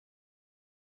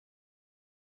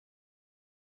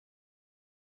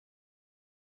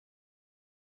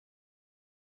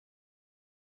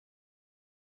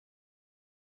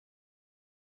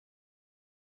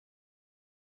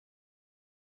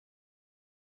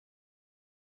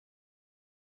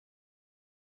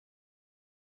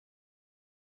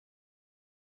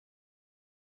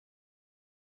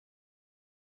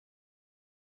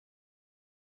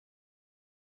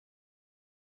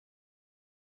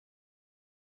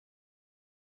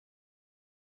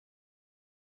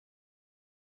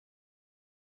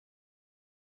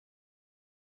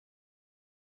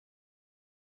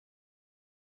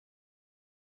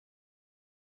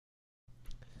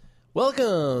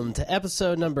Welcome to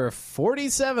episode number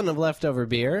 47 of Leftover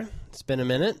Beer. It's been a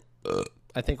minute.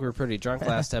 I think we were pretty drunk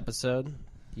last episode.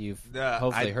 You've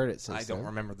hopefully heard it since I don't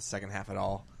remember the second half at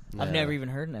all. No. I've never even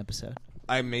heard an episode.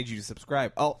 I made you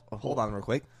subscribe. Oh, hold on real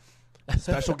quick.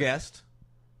 Special guest,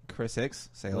 Chris Hicks.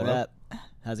 Say hello. What up?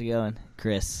 How's it going,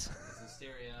 Chris?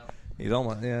 He's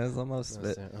almost, he's almost.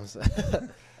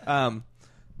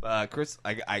 Chris,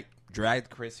 I dragged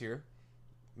Chris here.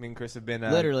 Me and Chris have been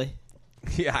Literally.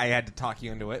 Yeah, I had to talk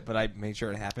you into it, but I made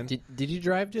sure it happened. Did you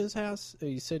drive to his house?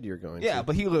 You said you were going Yeah, to.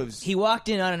 but he lives. He walked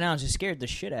in unannounced and scared the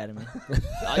shit out of me.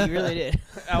 Oh, you really did.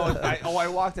 I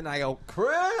walked in and I go,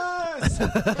 Chris!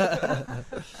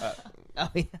 Oh,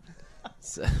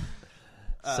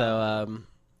 yeah.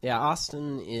 Yeah,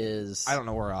 Austin is... I don't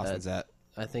know where Austin's at.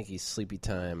 I think he's sleepy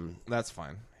time, That's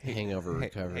fine. hangover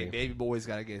recovery. Hey, baby boy's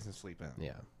got to get some sleep in.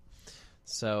 Yeah.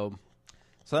 So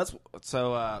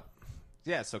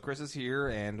Chris is here,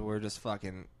 and we're just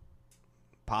fucking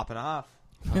popping off.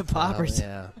 Poppers.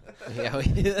 yeah.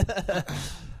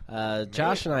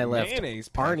 Josh and I left Mayonnaise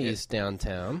Arnie's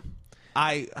downtown.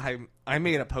 I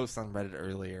made a post on Reddit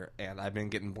earlier, and I've been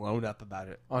getting blown up about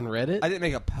it. On Reddit? I didn't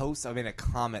make a post. I made a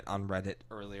comment on Reddit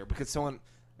earlier because someone...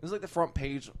 It was like the front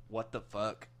page, what the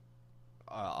fuck,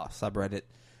 subreddit,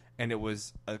 and it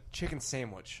was a chicken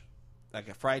sandwich, like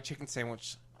a fried chicken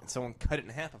sandwich, and someone cut it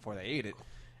in half before they ate it,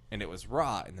 and it was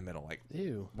raw in the middle, like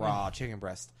Ew. raw chicken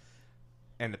breast,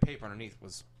 and the paper underneath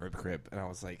was rib crib, and I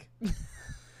was like...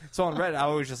 So on Reddit, I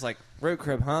was just like, rib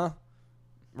crib, huh?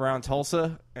 Around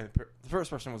Tulsa? And the first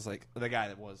person was like, the guy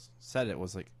that said it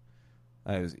was like,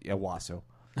 it was Wasso.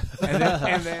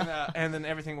 And then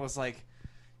everything was like,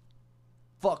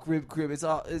 fuck rib crib, it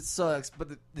sucks, but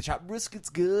the chopped brisket's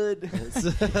good.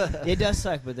 It does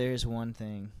suck, but there's one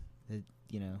thing that,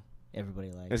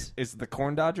 everybody likes. It's the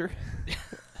corn dodger.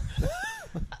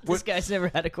 This guy's never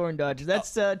had a corn dodger.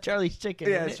 That's Charlie's Chicken.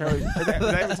 Yeah, it's Charlie. Did I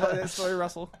ever tell you that story,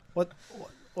 Russell? What?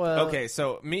 Well, Okay,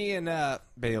 so me and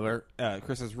Baylor,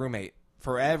 Chris's roommate,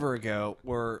 forever ago,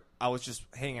 I was just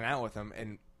hanging out with him,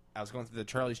 and I was going through the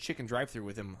Charlie's Chicken drive-thru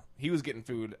with him. He was getting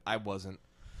food, I wasn't,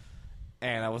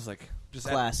 and I was like,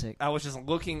 Classic. I was just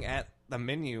looking at the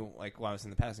menu, like while I was in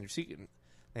the passenger seat, and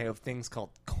they have things called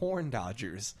corn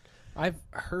dodgers. I've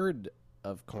heard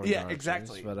of corn Yeah, dodgers,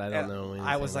 exactly. but I don't know anything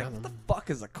I was like, about what the them. fuck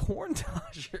is a corn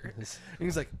dodger? And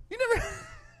he's like, you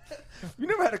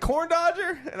never had a corn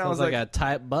dodger? And I was Sounds like a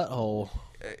tight butthole.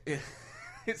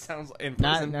 it sounds in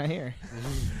Not prison. here.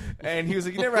 And he was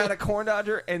like, you never had a corn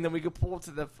dodger? And then we could pull up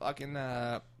to the fucking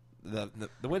the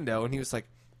window, and he was like,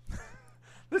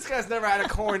 this guy's never had a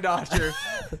corn dodger.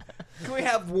 Can we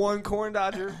have one corn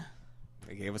dodger?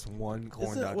 They gave us one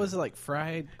corn dodger. Was it like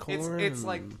fried corn? It's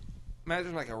like,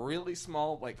 imagine like a really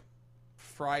small, like,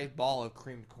 fried ball of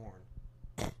creamed corn.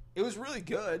 It was really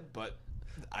good, but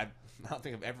I don't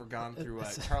think I've ever gone through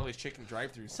Charlie's Chicken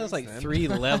drive-thru. Sounds like 3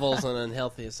 levels on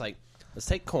unhealthy. It's like, let's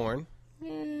take corn,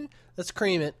 let's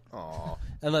cream it,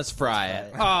 and let's fry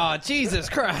it. Oh, Jesus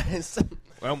Christ!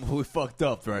 Well, we fucked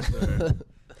up right there.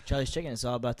 Charlie's Chicken is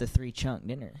all about the 3-chunk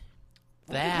dinner.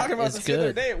 That talking about is this the other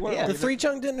good. day. What The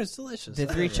 3-chunk dinner is delicious. The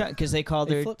 3-chunk, because they call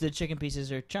They the chicken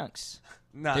pieces are chunks.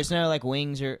 Nah. There's no like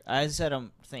wings or I said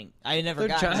thing. I never They're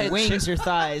got giant wings or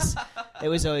thighs. It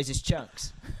was always just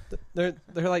chunks. They're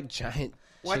like giant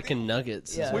Well, I chicken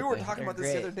nuggets. Yeah. is We what were they- talking about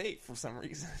this Great. the other day for some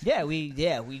reason. Yeah,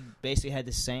 we basically had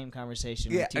the same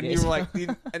conversation. Yeah, like 2 and days you were ago.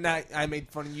 like, and I made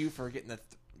fun of you for getting the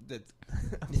the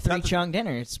 3-chunk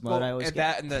dinner. It's what I always and get.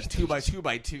 that and the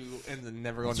 2x2x2, and then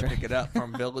never going to pick it up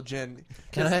from Village Inn.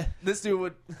 Can I? This dude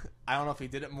would, I don't know if he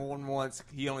did it more than once.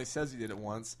 He only says he did it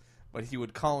once, but he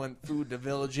would call in food to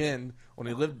Village Inn when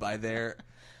he lived by there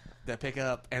to pick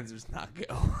up and just not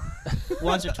go.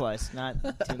 Once or twice, not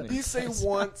too many. You say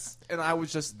once, and I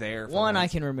was just there. For One I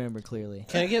once. can remember clearly.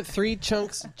 Can I get 3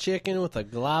 chunks of chicken with a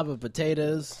glob of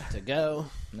potatoes to go?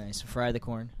 Nice. Fry the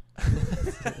corn.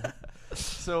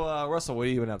 So, Russell, what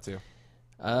have you been up to?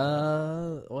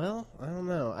 Well, I don't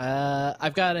know.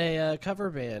 I've got a cover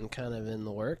band kind of in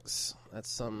the works. That's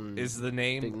something. Is the Big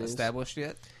name news. established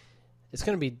yet? It's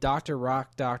going to be Dr.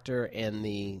 Rock Doctor and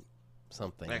the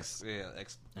something. Texas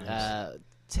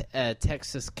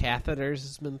Catheters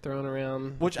has been thrown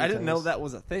around. Which I didn't know because- that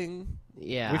was a thing.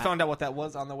 Yeah. We found out what that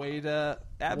was on the way to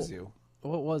Abzu.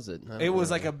 What was it? I don't It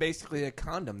was remember. like basically a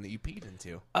condom that you peed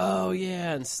into. Oh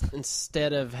yeah,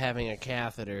 instead of having a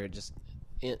catheter,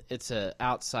 it's a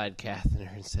outside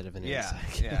catheter instead of an inside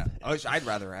Yeah. catheter. Which I'd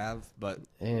rather have, but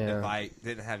Yeah. if I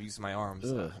didn't have use of my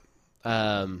arms.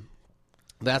 Ugh.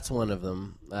 That's one of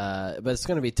them. But it's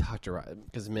going to be Dr. Rock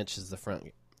because Mitch is the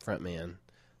front man.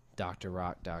 Dr.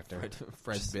 Rock Doctor.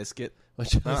 Fred Biscuit.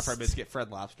 Which Not was, Fred Biscuit,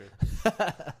 Fred Lobster.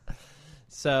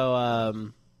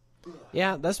 So,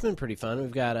 yeah, that's been pretty fun.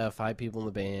 We've got 5 people in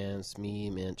the band. It's me,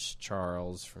 Mitch,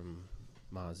 Charles from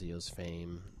Mazio's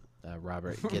fame,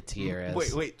 Robert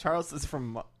Gutierrez. Wait. Charles is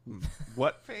from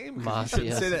what fame? Mazio's.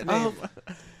 You shouldn't say that name.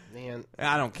 Oh, man.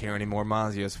 I don't care anymore.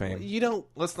 Mazio's fame. You don't...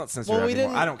 Let's not censor Well, it we anymore.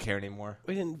 didn't- I don't care anymore.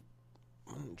 We didn't...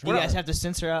 Do you guys have to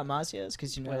censor out Mazio's?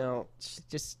 Because, Well,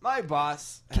 just My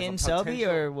boss has Ken a Selby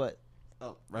potential- or what?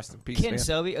 Oh, rest in peace, Ken man.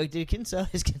 Selby? Oh, dude, Ken Selby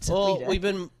is Ken well,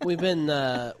 Selby. we've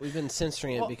been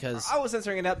censoring it Well, because I was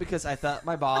censoring it out because I thought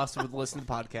my boss would listen to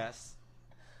podcasts,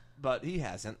 but he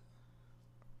hasn't.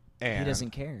 And he doesn't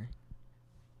care.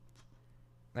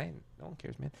 Hey, no one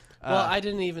cares, man. well, I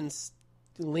didn't even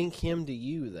link him to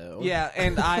you though. Yeah,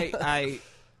 and I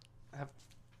have.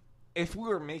 If we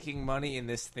were making money and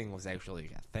this thing was actually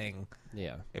a thing,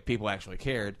 Yeah. if people actually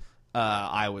cared,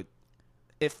 I would.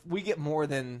 If we get more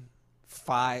than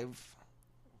 5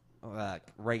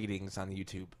 ratings on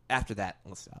YouTube, after that,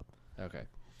 we'll stop. Okay.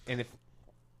 And if,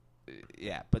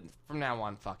 yeah, but from now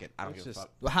on, fuck it. I don't give a fuck.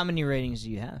 Well, how many ratings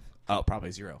do you have? Oh,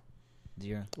 probably 0.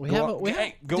 0. We Go have. on- We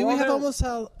hey, have go do we on have there. almost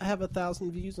have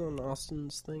 1,000 views on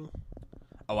Austin's thing?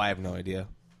 Oh, I have no idea.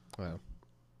 Wow.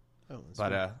 Oh, that's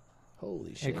But weird. Holy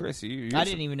hey, shit! Chris, you I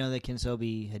didn't even know that Ken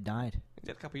Selby had died.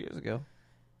 did a couple years ago.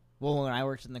 Well, when I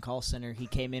worked in the call center, he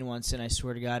came in once, and I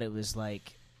swear to God, it was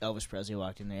like Elvis Presley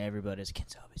walked in there. Everybody's Ken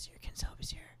Selby's here. Ken Selby's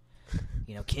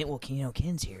here.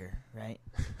 Ken's here, right?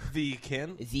 The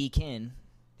Ken? The Ken.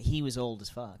 He was old as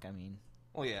fuck. I mean,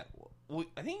 Well, yeah. Well,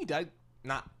 I think he died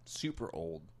not super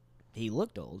old. he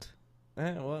looked old.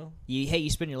 Well. You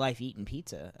spend your life eating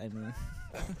pizza. I mean,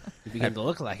 You begin to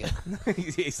look like it.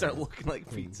 He started looking like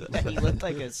pizza. he looked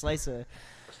like a slice of.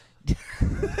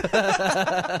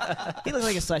 He looked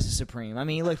like a slice of Supreme. I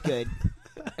mean, he looked good.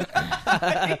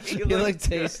 You look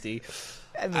tasty.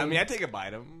 I mean, I take a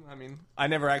bite of him. I mean, I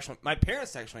never actually. My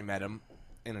parents actually met him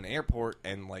in an airport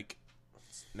in like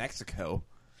Mexico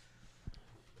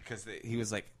because he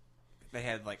was like, they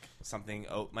had like something.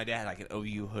 Oh, my dad had like an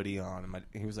OU hoodie on, and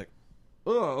he was like,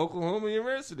 "Oh, Oklahoma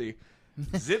University."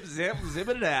 Zip, zip, zip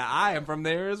it out. I am from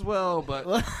there as well,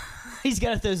 but he's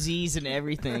got those Z's and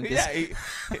everything. yeah,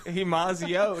 he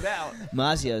Mazio'd out.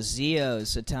 Mazio's,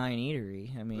 Zio's Italian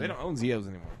eatery. I mean, They don't own Zio's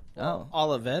anymore. Oh,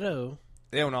 Oliveto.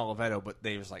 They own Oliveto, but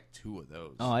there's like 2 of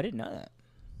those. oh, I didn't know that.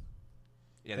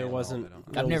 Yeah, There own wasn't-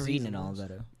 Oliveto. No I've never Z's eaten an in those.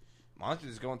 Oliveto. Monsters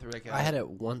is going through like I had it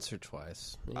once or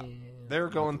twice. They're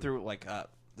going through like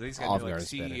these guys Olive do like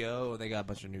Garden's better. CEO. They got a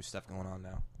bunch of new stuff going on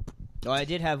now. Oh, I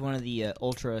did have one of the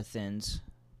ultra thins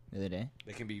the other day.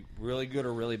 They can be really good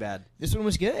or really bad. This one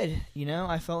was good. You know,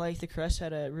 I felt like the crust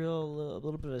had a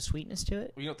little bit of sweetness to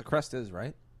it. Well, you know what the crust is,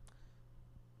 right?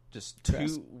 Just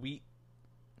Crust. 2 wheat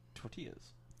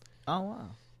tortillas. Oh wow.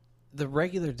 The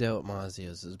regular dough at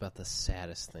Mazio's is about the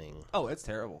saddest thing. Oh, it's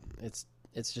terrible. It's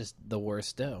just the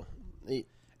worst dough.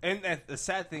 And the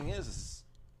sad thing is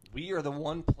we are the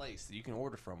one place that you can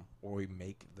order from where we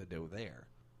make the dough there,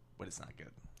 but it's not good.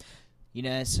 You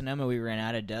know, at Sonoma, we ran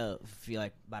out of dough. I feel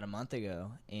like about a month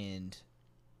ago, and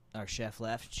our chef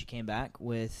left. She came back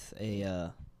with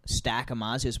a stack of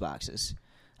Mazio's boxes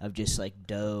of just like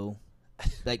dough,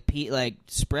 like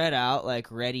spread out,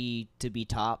 like ready to be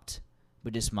topped,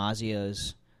 with just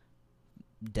Mazio's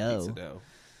dough. Pizza dough.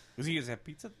 Does you guys have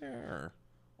pizza there,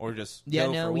 or just Yeah,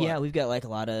 dough no, for what? yeah, we've got like a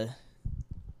lot of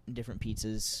different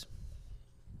pizzas.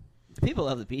 People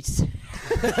love the pizzas.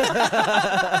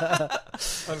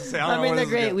 I mean, they're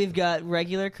great. We've got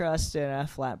regular crust and a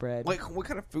flatbread. Like, what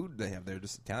kind of food do they have there?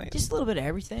 Just Italian? Just a little bit of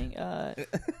everything. A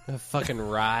fucking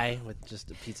rye with just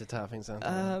the pizza toppings on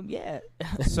top. Yeah.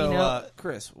 So, You know,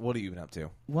 Chris, what have you been up to?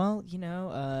 well, you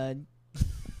know,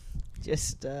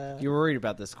 just You were worried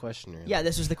about this question, right? yeah.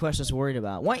 This was the question I was worried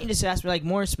about. Why don't you just ask me like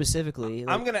more specifically?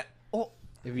 Like, I'm gonna. Oh,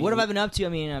 what have I been up to? I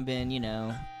mean, I've been, you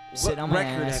know, sitting what on my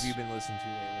record ass. have you been listening to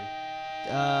lately?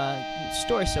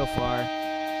 Story so far.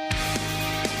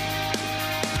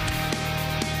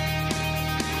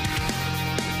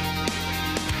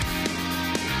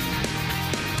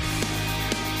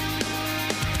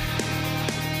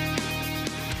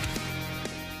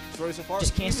 Story so far.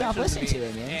 Just can't You stop mentioned listening to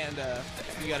it, man.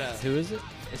 And you got a. Who is it?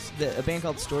 It's a band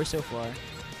called Story So Far.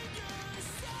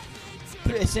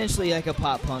 Essentially like a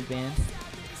pop punk band,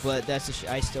 but that's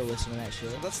I still listen to that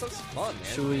shit. That's fun, man.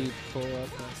 Should we pull up?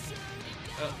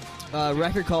 A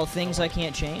record called Things I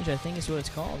Can't Change, I think is what it's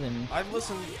called, and I've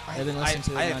listened. I've been listening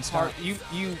to it I have nonstop. part, you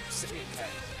sent me a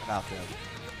text about them.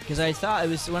 because I thought it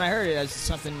was when I heard it, it was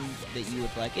something that you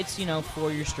would like. It's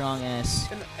for your strong ass.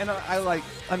 And I like.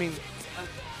 I mean,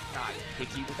 not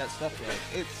picky with that stuff. But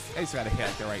like, it's got to hit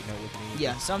at the right note with me.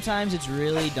 Yeah, sometimes it's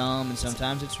really dumb, and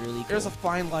sometimes it's really cool. There's a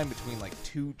fine line between like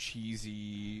too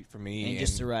cheesy for me and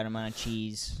just the right amount of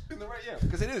cheese.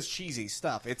 Because it is cheesy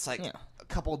stuff. It's like a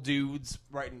couple dudes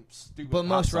writing stupid. But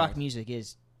most rock songs. music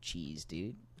is cheese,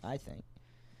 dude. I think.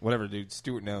 Whatever, dude.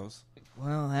 Stuart knows.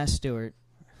 Well, ask Stuart.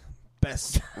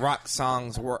 Best rock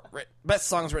songs best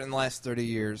songs written in the last 30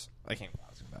 years. I can't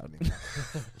ask about it anymore.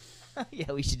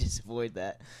 Yeah, we should just avoid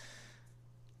that.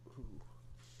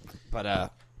 But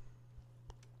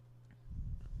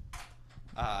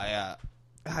I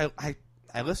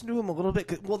listened to him a little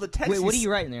bit. Well, the text. Wait, what are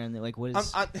you writing there? Like, what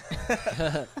is?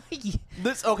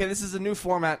 This is a new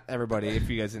format, everybody. If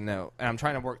you guys didn't know, and I'm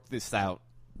trying to work this out,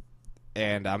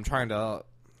 and I'm trying to,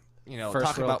 First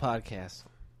talk World about podcast.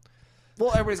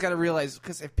 Well, everybody's got to realize,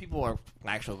 because if people are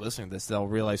actually listening to this, they'll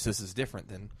realize this is different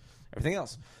than everything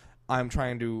else. I'm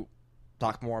trying to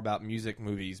talk more about music,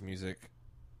 movies, music,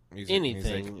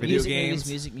 anything, video games,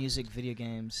 music, video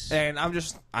games, and I'm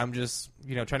just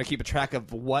trying to keep a track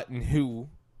of what and who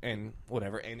and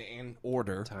whatever in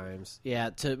order. Times,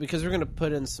 yeah, because we're gonna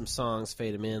put in some songs,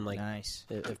 fade them in. Like, nice.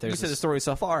 If there's you said the story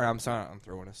so far, I'm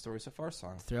throwing a story so far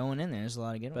song. Throwing in there, there's a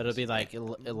lot of good ones. But it'll be like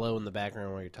low in the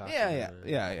background while you're talking.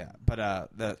 Yeah. But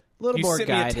the little you more sent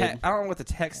me guided. I don't know what the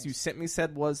text you sent me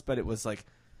said was, but it was like,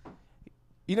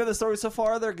 the story so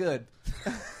far, they're good.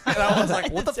 And I was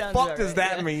like, what the fuck does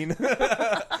that mean?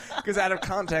 Because out of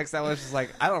context, I was just like,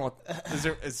 I don't know.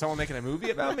 Is someone making a movie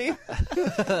about me?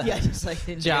 Yeah, just like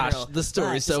in Josh, general. the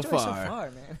story so far. So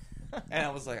far, man. And I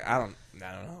was like, I don't know.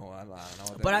 I don't know what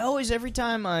that But is. every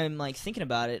time I'm like thinking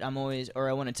about it, I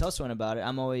want to tell someone about it, I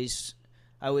always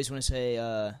want to say,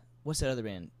 what's that other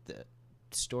band? The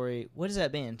Story. What is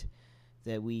that band?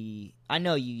 I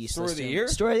know you used Story to of the Year?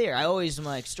 Story of the Year. I always am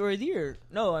like, Story of the Year.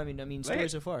 No, I mean Story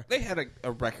so far. They had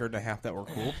a record and a half that were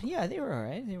cool. Yeah, they were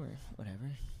alright. They were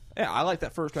whatever. Yeah, I like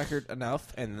that first record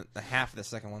enough, and the half of the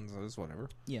second one was whatever.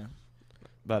 Yeah.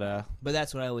 But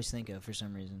that's what I always think of for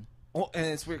some reason. well, and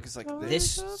it's weird because like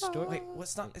This story. Wait,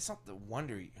 it's not the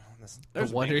Wonder Years. The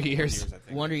Wonder Years. I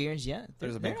think. Wonder Years, yeah.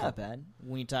 There's a they're band not bad.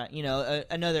 When you talk,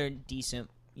 another decent,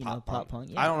 pop punk.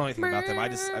 Yeah. I don't know anything about them.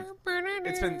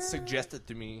 It's been suggested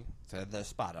to me to the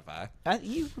Spotify.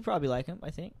 You would probably like them, I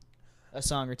think. A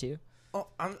song or two. Oh,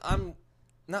 I'm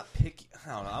not picky. I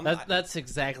don't know. That's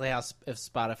exactly how if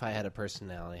Spotify had a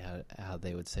personality, how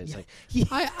they would say it's like. Yeah.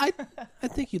 I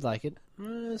think you'd like it.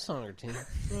 A song or two.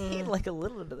 You'd like a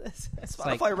little bit of this.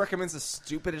 Spotify recommends the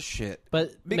stupidest shit,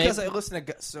 but because I listen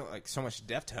to so much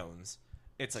Deftones,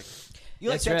 it's like you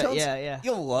That's like Deftones. right, yeah.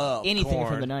 You'll love anything Korn.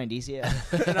 from the 90s, yeah.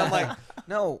 And I'm like,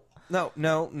 no.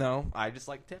 I just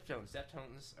like Deftones.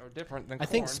 Deftones are different than I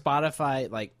think Korn. Spotify,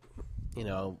 like, you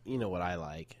know what I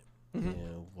like.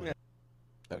 Mm-hmm.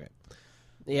 Okay.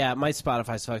 Yeah, my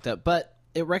Spotify's fucked up, but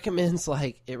it recommended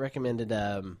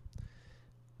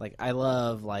like I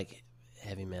love like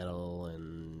heavy metal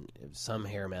and some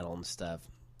hair metal and stuff,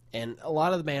 and a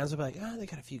lot of the bands will be like, they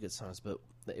got a few good songs, but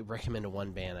it recommended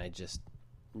one band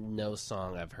no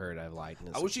song I've heard I've liked.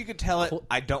 I wish you could tell it.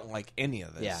 I don't like any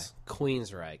of this. Yeah,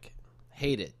 Queensryche,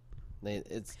 hate it.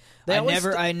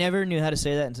 I never knew how to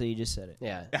say that until you just said it.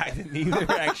 Yeah, I didn't either.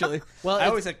 Actually, well, I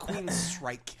always said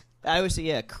Queensryche. I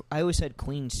always said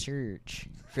Queen's Church.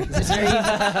 Is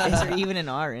there even an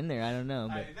R in there? I don't know.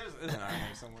 But There's an R in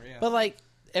there somewhere. Yeah. But like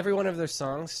every one of their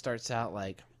songs starts out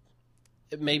like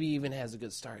it maybe even has a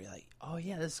good start. You're like, oh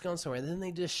yeah, this is going somewhere. And then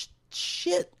they just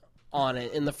shit on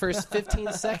it in the first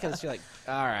 15 seconds. You're like,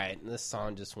 all right, this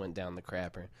song just went down the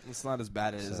crapper. It's not as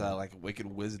bad as like Wicked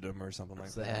Wisdom or something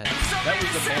like that. That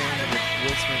was the band with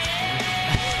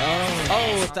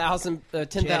Will Smith.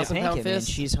 10,000 Pound Fist.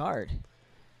 She's hard.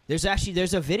 There's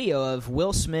a video of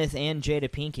Will Smith and Jada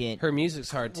Pinkett. Her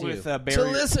music's hard too. With to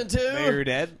listen to. Bury Your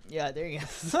Dead. Yeah, there you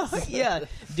go. Yeah,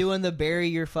 doing the Bury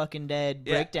Your Fucking Dead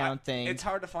breakdown thing. It's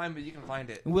hard to find, but you can find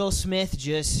it. Will Smith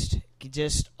just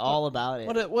all about it.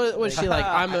 What was she like?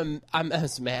 I'm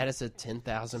as mad as a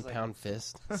 10,000 pound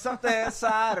fist. Something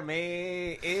inside of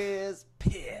me is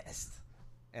pissed,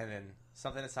 and then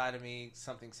something inside of me,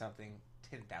 something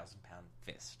 10,000 pound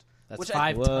fist. That's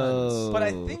 5 tons. But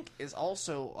I think is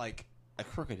also like a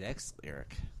Crooked X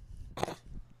lyric.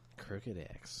 Crooked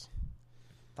X.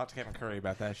 Talk to Kevin Curry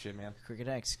about that shit, man. Crooked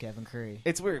X, Kevin Curry.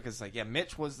 It's weird because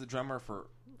Mitch was the drummer for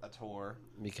a tour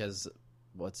because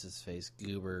what's his face,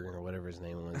 Goober or whatever his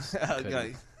name was.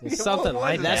 It's something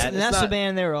like that. That's the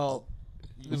band. They're all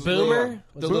the Boomer,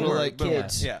 the little like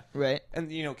kids, yeah, right. And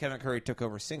Kevin Curry took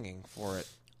over singing for it.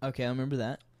 Okay, I remember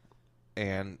that.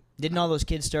 And didn't all those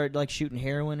kids start like shooting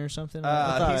heroin or something?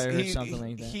 I thought I heard something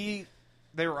like that.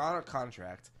 They were on a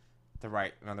contract, to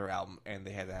write another album, and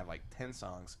they had to have like 10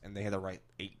 songs, and they had to write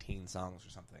 18 songs or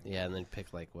something. Yeah, and then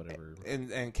pick like whatever.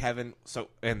 And Kevin,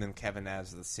 and then Kevin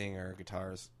as the singer,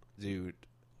 guitars dude,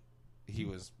 he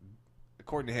was,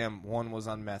 according to him, one was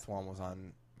on meth, one was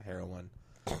on heroin.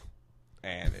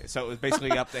 And so it was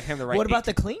basically up to him to write. What about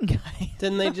the clean guy?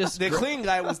 Didn't they just the clean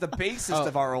guy was the bassist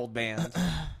of our old band,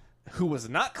 who was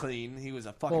not clean. He was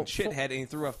a fucking shithead, and he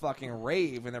threw a fucking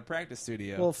rave in their practice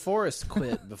studio. Well, Forrest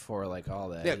quit before like all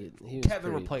that. Yeah, he was Kevin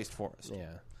pretty- replaced Forrest. Yeah,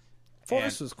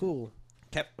 Forrest was cool.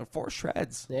 Forrest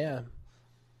shreds. Yeah,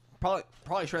 Probably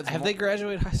shreds. have more. they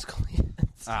graduated high school yet?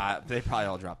 They probably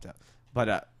all dropped out.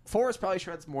 But Forrest probably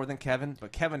shreds more than Kevin.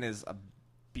 But Kevin is a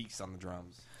beast on the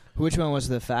drums. Which one was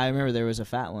the fat? I remember there was a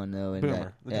fat one though in Boomer,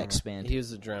 the that drummer. X band. He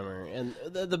was the drummer, and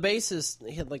the bassist,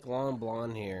 he had like long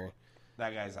blonde hair.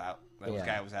 That guy's out. That Yeah.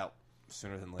 guy was out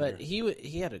sooner than later. But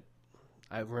he had a.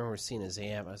 I remember seeing his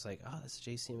amp. I was like, "Oh, that's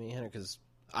JC Mayhunter," because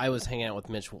I was hanging out with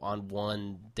Mitch on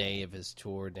one day of his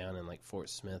tour down in like Fort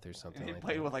Smith or something. he like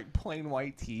played that. with like plain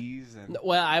white tees and.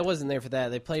 Well, I wasn't there for that.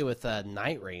 They play with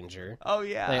Night Ranger. Oh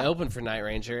yeah. They opened for Night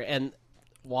Ranger, and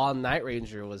while Night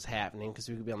Ranger was happening, because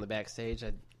we could be on the backstage,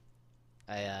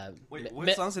 Wait,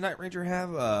 what songs did Night Ranger have?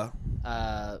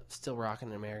 Still Rockin'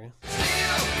 in America. Still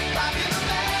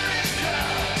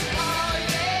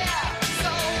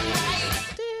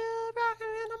rockin'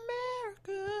 in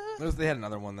America. They had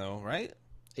another one though, right?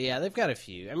 Yeah, they've got a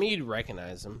few. I mean, you'd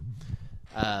recognize them.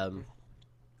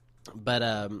 But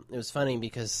it was funny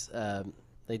because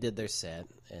they did their set,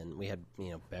 and we had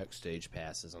backstage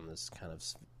passes on this kind of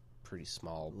pretty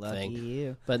small Lucky thing.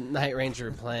 you. But Night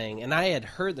Ranger were playing, and I had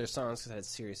heard their songs because I had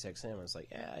Sirius XM. I was like,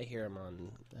 yeah, I hear them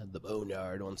on the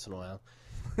Boneyard once in a while.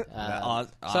 So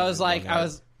I was like,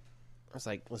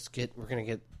 we're gonna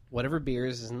get whatever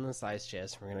beers is in this ice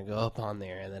chest. We're gonna go up on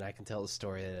there, and then I can tell the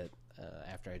story that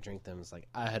after I drink them, it's like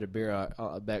I had a beer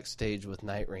backstage with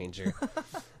Night Ranger.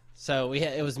 So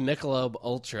it was Michelob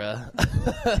Ultra.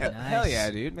 Hell yeah,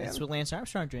 dude, man. That's what Lance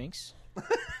Armstrong drinks.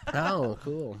 Oh,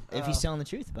 cool. If he's telling the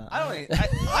truth about it.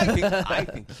 I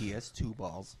think he has two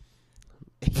balls.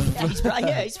 He's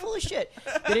full of shit.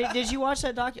 Did you watch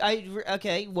that doc?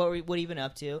 Okay, what have you been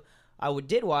up to? I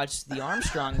did watch the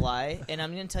Armstrong lie, and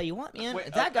I'm going to tell you what, man.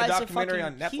 Wait, that guy's a documentary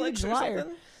fucking on Netflix huge or liar.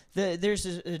 something? There's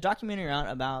a documentary out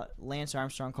about Lance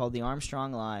Armstrong called The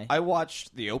Armstrong Lie. I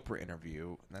watched the Oprah interview,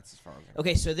 and that's as far as I know.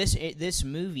 Okay, so this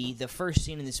movie, the first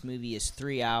scene in this movie is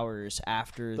 3 hours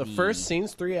after The first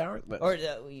scene's 3 hours. But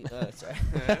sorry.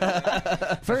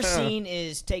 First scene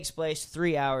takes place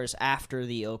 3 hours after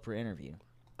the Oprah interview.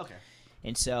 Okay.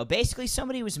 And so basically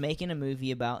somebody was making a movie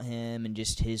about him and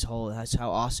just that's how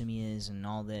awesome he is and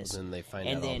all this. then they find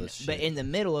out all this shit. But in the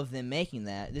middle of them making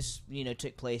that, this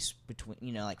took place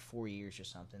between like 4 years or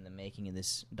something, the making of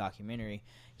this documentary,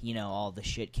 all the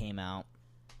shit came out.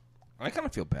 I kind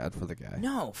of feel bad for the guy.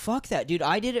 No, fuck that, dude.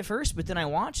 I did it first, but then I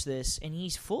watched this and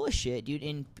he's full of shit, dude.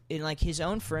 And like his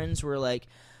own friends were like,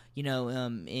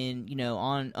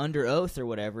 on under oath or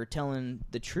whatever, telling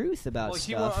the truth about stuff.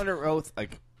 He went under oath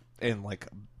in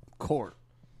court.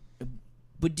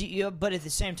 But at the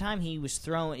same time, he was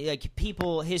throwing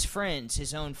people, his friends,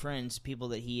 his own friends, people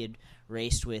that he had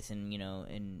raced with and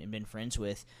and been friends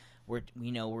with,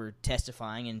 were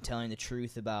testifying and telling the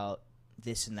truth about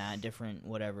this and that, different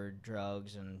whatever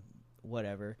drugs and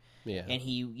whatever. Yeah. And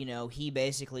he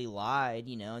basically lied,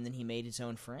 and then he made his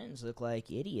own friends look like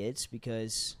idiots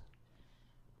because.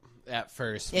 At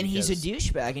first, And he's a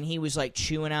douchebag, and he was like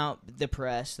chewing out the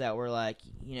press that were like,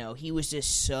 he was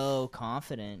just so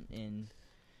confident, and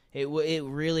it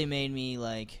really made me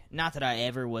not that I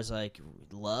ever was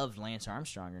loved Lance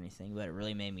Armstrong or anything, but it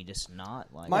really made me just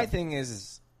not like. My thing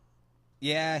is, he's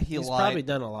lied. probably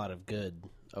done a lot of good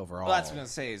overall. Well, that's what I'm gonna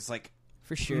say. Is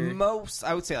for sure.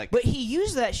 I would say But he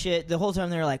used that shit the whole time.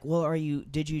 They're like, "Well,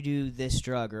 did you do this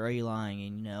drug, or are you lying?"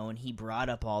 And and he brought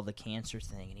up all the cancer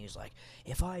thing, and he was like,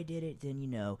 "If I did it, then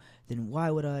then why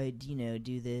would I,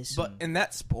 do this?" But in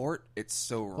that sport, it's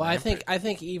so. Well, I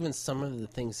think even some of the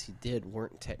things he did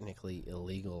weren't technically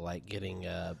illegal, like getting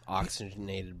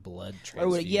oxygenated blood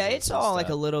transfusions. it's and all stuff.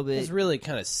 a little bit It's really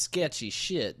kind of sketchy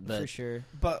shit, but for sure.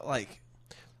 But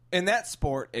in that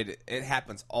sport, it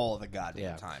happens all the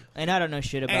goddamn time. And I don't know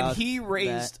shit about. And he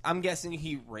raised. that. I'm guessing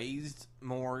he raised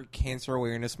more cancer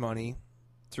awareness money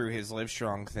through his Live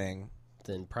Strong thing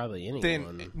than probably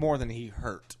anyone. more than he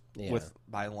hurt Yeah.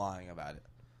 by lying about it.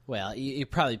 Well, you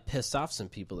probably pissed off some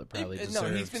people that probably No,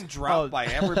 deserved. he's been dropped by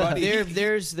everybody.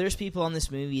 There's people on this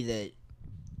movie that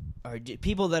are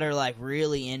people that are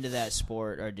really into that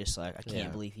sport are just like, I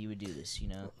can't believe he would do this.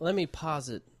 Let me pause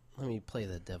it. Let me play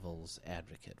the devil's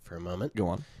advocate for a moment. Go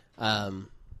on.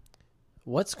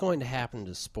 what's going to happen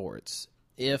to sports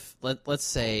if let's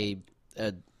say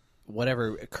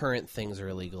whatever current things are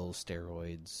illegal,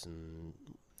 steroids and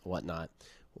whatnot.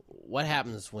 What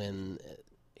happens when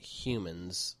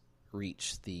humans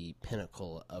reach the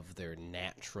pinnacle of their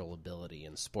natural ability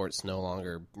and sports no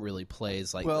longer really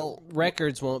plays like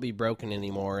records won't be broken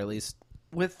anymore, at least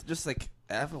with just like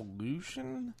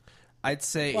evolution? I'd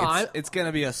say Well, it's going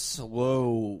to be a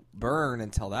slow burn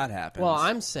until that happens. Well,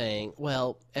 I'm saying,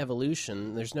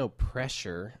 evolution, there's no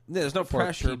pressure. There's no for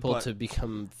pressure people but, to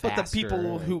become faster. But the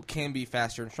people who can be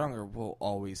faster and stronger will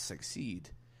always succeed.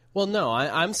 Well, no,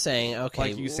 I'm saying, okay.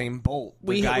 Like Usain Bolt.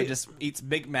 The guy just eats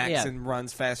Big Macs and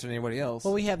runs faster than anybody else.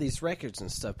 Well, we have these records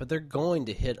and stuff, but they're going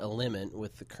to hit a limit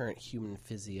with the current human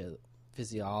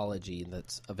physiology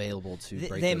that's available to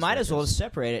break They those might as well records.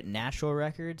 separate it natural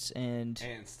records and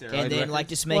steroid then records. like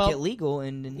just make it legal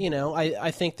and You know,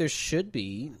 I think there should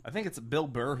be. I think it's Bill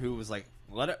Burr who was like,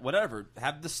 whatever,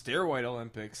 have the steroid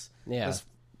Olympics. Yeah. Just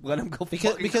let him go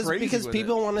because fucking crazy because with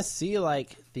people it. want to see like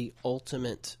the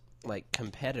ultimate like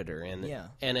competitor and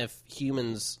and if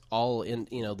humans all in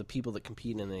the people that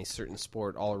compete in a certain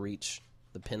sport all reach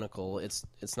the pinnacle, it's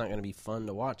not going to be fun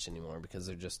to watch anymore because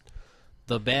they're just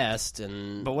the best.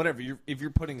 And But whatever, if you're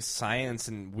putting science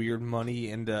and weird money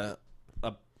into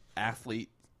a athlete,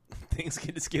 things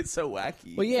can just get so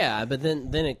wacky. well, yeah, but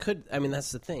then it could. I mean,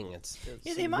 that's the thing. It's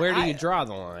they might- where do you draw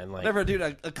the line? Like, Whatever, dude.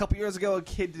 A couple years ago, a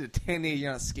kid did a 1080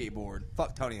 on a skateboard.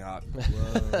 Fuck Tony Hawk.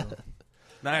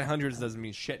 900s doesn't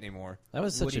mean shit anymore. that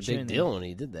was such What a did you big in deal when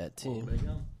he did that too. What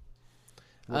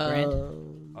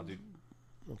brand? I'll do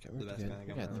Okay, the we're best good. man I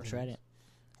got Okay, ever. Tried it.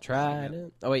 tried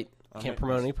it. Oh wait, I'll can't make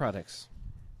promote this. any products.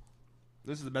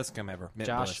 This is the best gum ever. Mint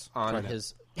Josh Bliss. on Tried it.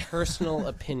 his personal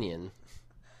opinion.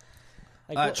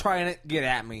 Like, Trying it, get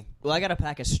at me. Well, I got a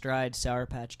pack of Stride Sour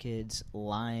Patch Kids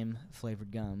lime flavored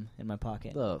gum in my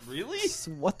pocket. Really?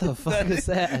 What the fuck is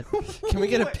that? Can we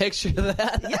get a picture of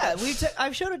that? Yeah,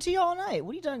 I've showed it to you all night.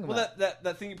 What are you talking about? Well,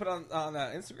 that thing you put on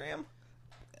Instagram?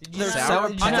 Did you Sour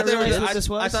not Patch- realize what I this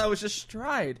was? I thought it was just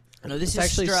Stride. No, this It's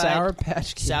is actually Stride Sour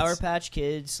Patch Kids. Sour Patch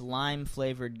Kids lime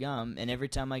flavored gum, and every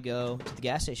time I go to the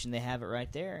gas station, they have it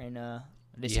right there. And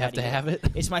You have to have it?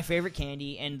 It's my favorite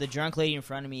candy. And the drunk lady in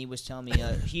front of me was telling me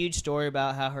a huge story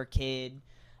about how her kid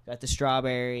got the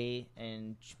strawberry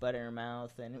and she put it in her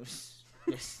mouth, and it was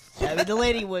just. I mean, the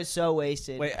lady was so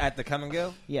wasted. Wait, at the Come and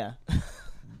Go? Yeah.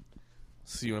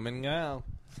 Swimming now.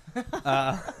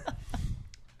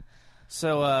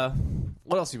 So,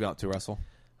 what else you been up to, Russell?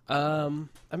 I've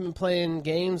been playing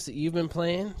games that you've been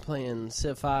playing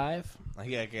Civ 5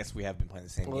 Yeah, I guess we have been playing the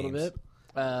same a little games.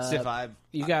 bit. Civ 5.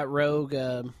 You got Rogue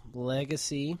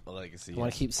Legacy. Legacy. I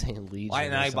want to keep saying Legion. Why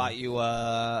and or I something. bought you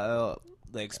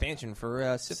the expansion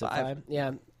for Civ 5.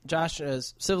 Yeah, Josh,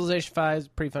 Civilization 5 is a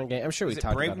pretty fun game. I'm sure we Is it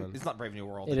talked Brave? about it. It's not Brave New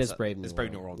World. It it's is Brave New It's World.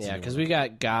 Brave New World. It's Yeah, a new because one. we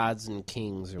got gods and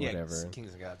kings or Yeah, whatever.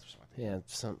 Kings and Gods or something.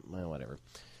 Yeah, whatever.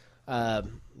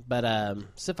 But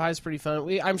Civ 5 is pretty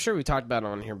fun. I'm sure we talked about it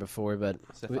on here before, but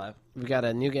Civ we 5. got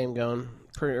a new game going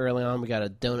pretty early on. We got a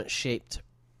donut-shaped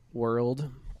world.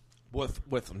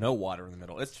 With no water in the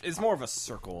middle. It's more of a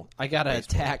circle. I got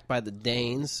attacked by the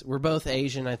Danes. We're both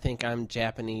Asian. I think I'm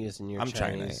Japanese and you're I'm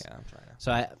China. Chinese. Yeah, I'm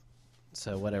China.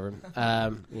 So whatever.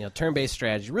 Turn-based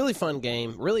strategy. Really fun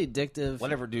game. Really addictive.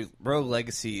 Whatever, dude. Rogue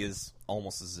Legacy is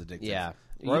almost as addictive. Yeah.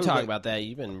 You Rogue talk Le- about that.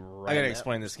 You've been I riding gotta that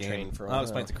explain this game. train for a I'll while.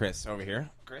 explain it to Chris over here.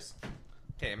 Chris,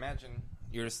 okay, imagine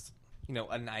you're just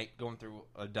a knight going through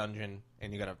a dungeon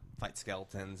and you gotta fight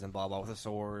skeletons and blah blah with a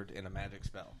sword and a magic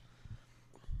spell.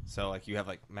 So like you have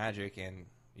like magic and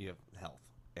you have health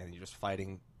and you're just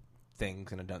fighting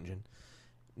things in a dungeon.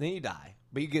 Then you die,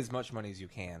 but you get as much money as you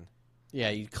can. Yeah,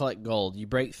 you collect gold. You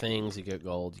break things, you get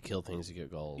gold. You kill things, you get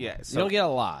gold. Yeah, you so- don't get a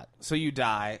lot. So you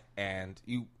die and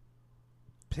you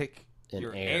pick An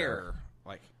your heir. heir,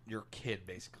 like your kid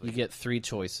basically. You get 3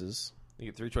 choices. You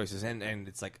get 3 choices and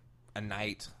it's like a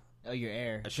knight. Oh, your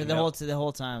air. I For should the know.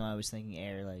 whole time, I was thinking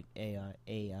air, like A-I-R,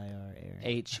 air.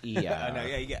 H-E-I. I know,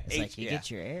 yeah, you get It's like you get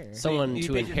your air. Someone you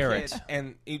to pick your inherit. kid,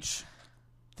 and each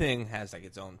thing has like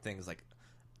its own things, like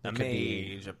a It could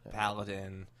be mage, a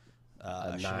paladin,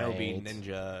 a knight. shinobi,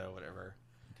 ninja, or whatever.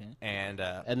 Okay. And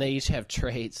And they each have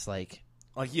traits like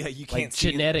yeah, you can't like see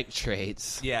it. genetic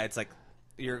traits. Yeah, it's like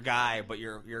you're a guy, but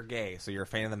you're gay, so you're a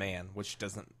fan of the man, which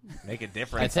doesn't make a I,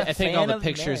 difference. I think fan all the of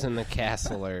pictures men. in the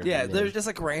castle are. yeah, men. there's just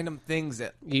like random things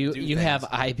that you do you things. have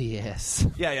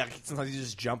IBS. Yeah. Sometimes you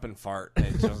just jump and fart, and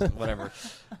it's just whatever.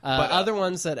 But Other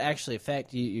ones that actually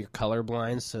affect you, you're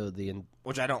colorblind, so the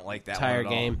Which I don't like that entire one at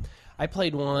all. game. I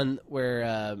played one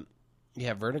where you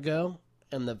have vertigo,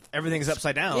 and the Everything's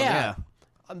upside down. Yeah. Yeah.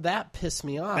 That pissed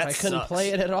me off. That I couldn't sucks. play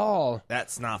it at all.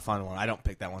 That's not a fun one. I don't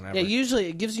pick that one ever. Yeah, usually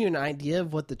it gives you an idea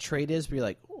of what the trait is, but you're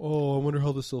like, oh, I wonder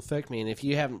how this will affect me. And if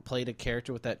you haven't played a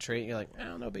character with that trait, you're like,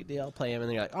 oh, no big deal, I'll play him. And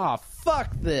then you're like, oh,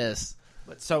 fuck this.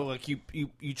 But so like you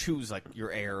choose like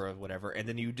your heir or whatever, and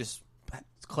then you just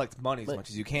collect money as much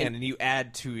as you can, and you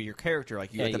add to your character.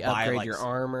 Like you have to buy upgrade like your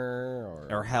armor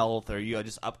or health, or you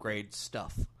just upgrade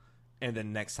stuff. And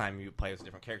then next time you play as a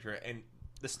different character, and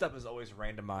the stuff is always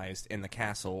randomized in the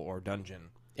castle or dungeon.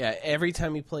 Yeah, every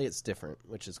time you play, it's different,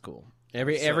 which is cool.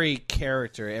 Every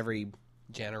character, every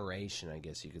generation, I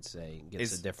guess you could say,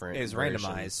 gets a different. Is version.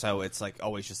 randomized, so it's like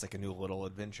always just like a new little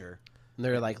adventure. And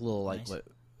they're like little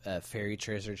Nice. fairy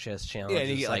treasure chest challenges. Yeah, and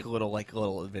you get like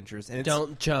little adventures. And it's,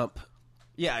 don't jump.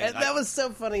 Yeah, And that was so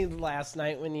funny last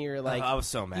night when you were like, I was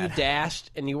so you mad.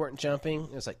 dashed and you weren't jumping.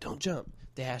 It was like, don't jump.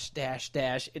 Dash, dash,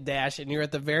 dash, dash. And you're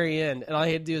at the very end. And all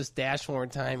you had to do is dash one more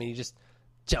time and you just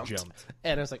jumped.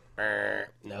 And I was like,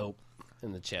 nope.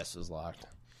 And the chest was locked.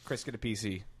 Chris, get a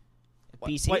PC.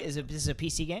 PC What? is this a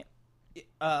PC game?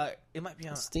 It might be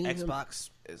on Steam. Xbox.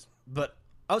 But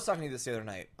I was talking to you this the other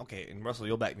night. Okay, and Russell,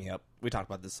 you'll back me up. We talked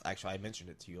about this. Actually, I mentioned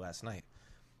it to you last night.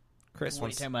 Chris What are you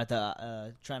wants talking about?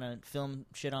 The trying to film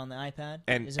shit on the iPad?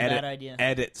 and is a edit, bad idea.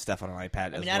 edit stuff on an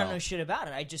iPad. I mean, I don't know shit about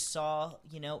it. I just saw,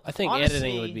 I think honestly,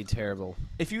 editing would be terrible.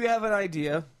 If you have an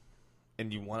idea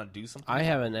and you want to do something, I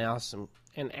have an awesome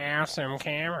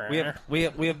camera. we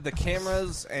have the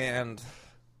cameras and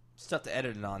stuff to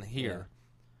edit it on here.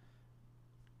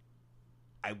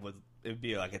 It would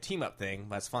be like a team up thing.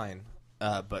 That's fine.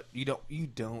 But you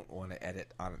don't want to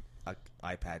edit on an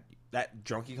iPad. That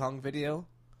Donkey Kong video.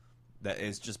 That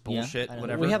is just bullshit. I know.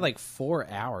 Whatever. We had like 4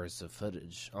 hours of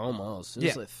footage, almost. It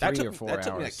was like 3 or 4 that hours.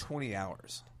 took me like 20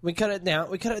 hours. We cut it down.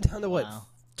 We cut it down to what, Wow.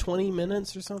 20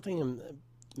 minutes or something. And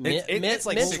It's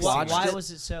like Mitch 60 watched why it.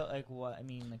 was it so like? What I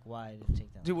mean, like, why did it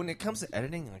take that? Dude, when it comes to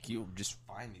editing, like you just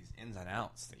find these ins and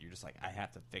outs that you're just like, I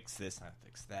have to fix this and I have to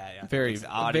fix that. I have to Very- fix the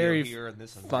audio very here and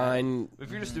this and fine. that.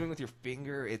 If you're just doing it with your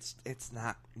finger, it's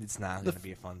not going to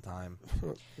be a fun time.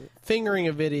 Fingering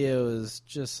a video is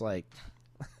just like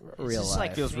real It's life.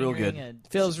 like Feels real good. fingering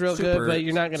Feels real super- good, but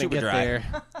you're not going to super get dry.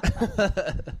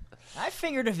 there. I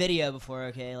fingered a video before.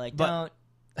 Okay, like But-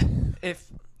 don't.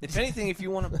 If anything, if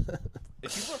you want to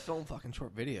film fucking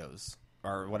short videos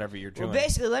or whatever you're doing, Well,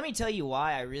 basically, let me tell you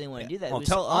why I really want to do that. It well, was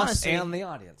tell us honestly, and the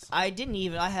audience. I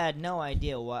had no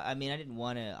idea why. I mean, I didn't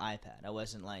want an iPad. I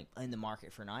wasn't like in the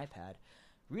market for an iPad.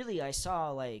 Really, I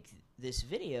saw like this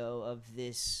video of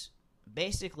this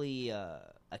basically a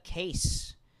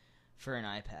case for an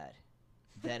iPad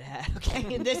that had.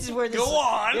 Okay, and this is where this Go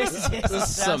on! This is This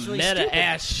is sounds some really meta stupid.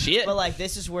 ass shit. But like,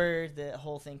 this is where the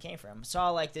whole thing came from. I saw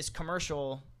like this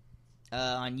commercial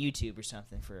on YouTube or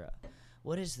something for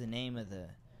what is the name of the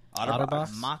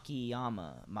Otterbox?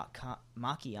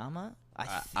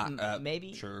 Makiyama?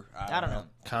 Maybe. Sure. I don't know.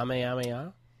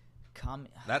 Kamehameha?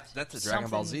 That's a Dragon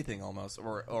Ball Z thing almost,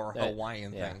 or a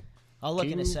Hawaiian yeah. thing. I'll look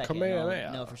in a King second. I'll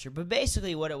Kamehameha. know for sure. But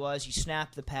basically, what it was, you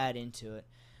snap the pad into it.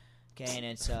 Okay, and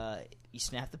it's you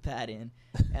snap the pad in,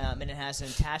 and it has an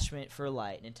attachment for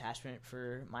light, an attachment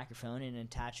for microphone, and an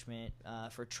attachment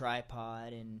for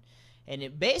tripod, and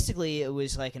it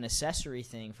was like an accessory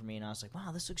thing for me. And I was like,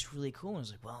 wow, this looks really cool. And I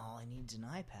was like, well, all I need is an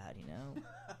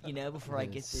iPad, before I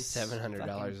get this $700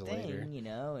 fucking thing,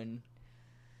 later. and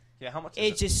Yeah, how much?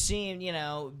 it just seemed,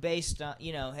 based on,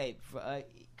 hey,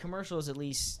 commercials at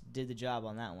least did the job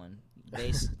on that one.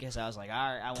 Because I was like, all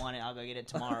right, I want it. I'll go get it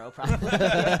tomorrow, probably. Like,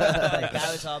 that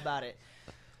was all about it.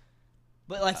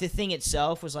 But like the thing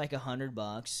itself was like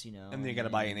 $100, And then you got to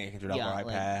buy an $800 yeah,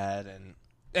 iPad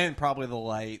and probably the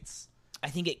lights. I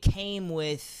think it came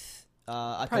with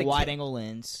like a Probably wide-angle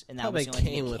lens, and that Probably was the only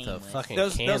thing came it with came a with. fucking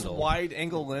Those candle. wide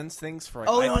angle lens things for. Like,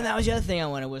 Oh, no, iPad. and that was the other thing I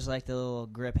wanted was like the little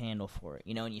grip handle for it,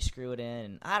 and you screw it in,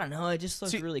 and I don't know, it just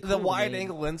looked See, really cool. the to wide me.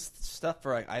 angle lens stuff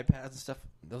for like iPads and stuff.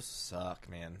 Those suck,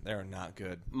 man. They're not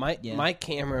good. My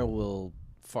camera will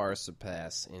far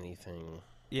surpass anything.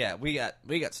 Yeah, we got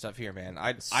stuff here, man.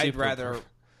 I'd Super rather perfect.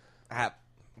 have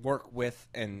work with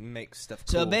and make stuff.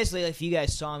 So cool. basically, if you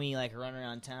guys saw me like running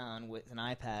around town with an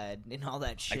iPad and all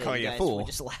that shit, call you a guys fool. would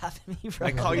just laugh at me. For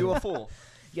I call you a fool.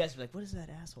 You guys would be like, "What is that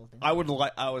asshole thing?" I would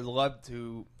love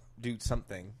to do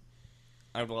something.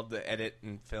 I would love to edit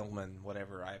and film and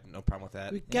whatever. I have no problem with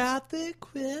that. We got the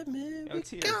equipment. Oh, We it's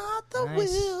here. got the Nice.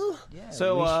 wheel. Yeah,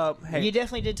 So, hey, you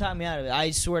definitely did talk me out of it.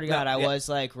 I swear to God, I yeah. was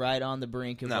like right on the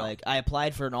brink of No. like I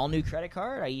applied for an all new credit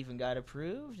card. I even got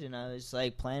approved, and I was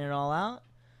like planning it all out.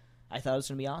 I thought it was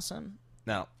gonna be awesome.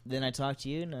 no. Then I talked to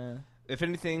you, and If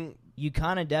anything, you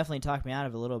kind of definitely talked me out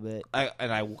of it a little bit.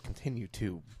 I will continue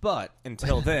to. But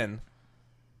until then,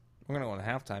 We're going to go on a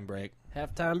halftime break.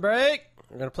 Halftime break.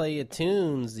 We're going to play you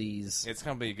tunesies. It's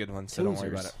going to be a good one, so don't worry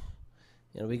about it.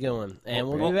 It'll be going. And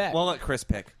we'll be back. We'll let Chris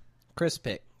pick. Chris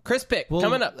pick.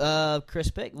 Coming up. Chris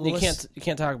pick. Well, You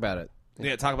can't talk about it.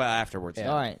 Yeah, talk about it afterwards. Yeah.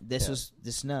 All right. This was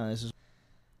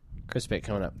Chris pick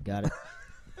coming up. got it.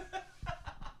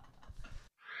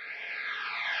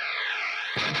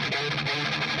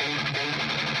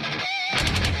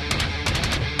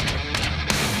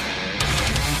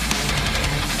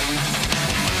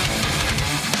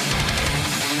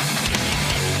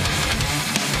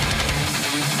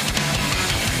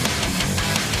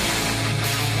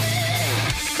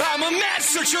 I'm a mess,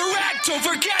 such a wreck, don't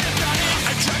forget about it.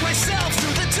 I drag myself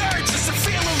through the dirt just to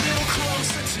feel a little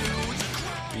closer to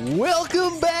the ground.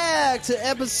 Welcome back to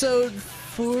episode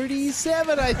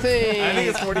 47, I think. I think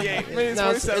it's 48. Maybe it's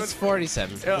 47. It's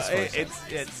 47.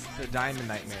 It's the Diamond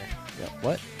Nightmare. Yeah,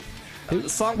 what? The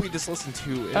song we just listened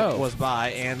to was by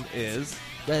and is...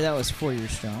 That was 4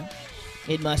 Years Strong.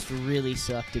 It must really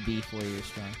suck to be 4 Years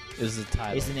strong. Is the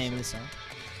title. Is the name of the song.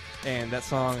 And that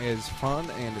song is fun,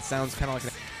 and it sounds kind of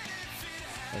like an...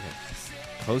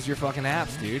 Okay. Close your fucking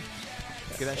apps, dude.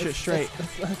 Get that shit straight.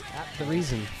 That's not the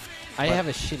reason. I have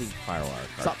a shitty firewire card,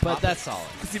 Stop but popping. that's solid.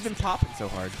 Because you've been popping so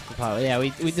hard. Yeah,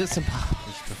 we did some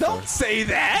poppers before. Don't say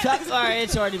that! All right,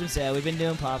 it's already been said. We've been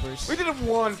doing poppers. We did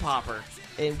one popper.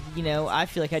 I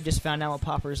feel like I just found out what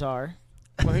poppers are.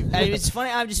 It's funny.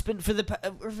 I've just been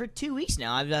for 2 weeks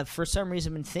now. I've for some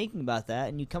reason been thinking about that.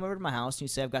 And you come over to my house and you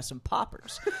say I've got some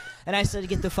poppers, and I said,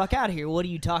 "Get the fuck out of here! What are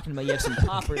you talking about? You have some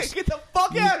poppers? Get the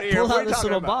fuck You out of here! Pull What are out you this talking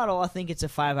little about? bottle. I think it's a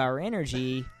 5-hour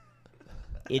energy.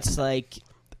 It's like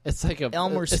It's like a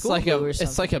Elmer it's School like Glue a or it's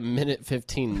something. like a minute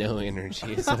 15 no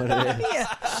energy. Is what it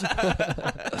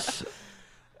is.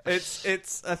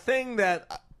 It's a thing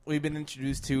that we've been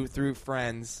introduced to through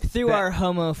friends. through that- our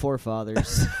homo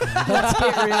forefathers. Let's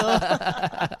get real.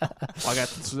 I got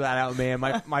to throw that out, man.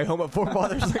 My home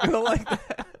forefathers are gonna like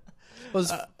that.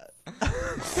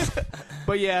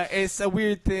 But yeah, it's a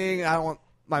weird thing. I don't want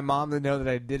my mom to know that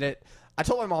I did it. I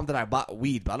told my mom that I bought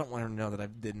weed, but I don't want her to know that I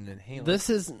didn't inhale it. This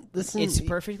is It's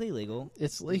perfectly legal.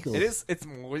 It's legal. It is.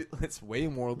 It's way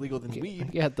more legal than weed.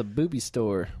 You at the booby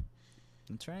store.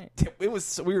 That's right. It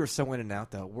was. We were so in and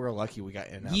out though. We're lucky we got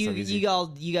in and out. You so easy.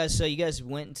 you guys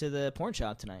went to the porn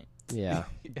shop tonight. Yeah.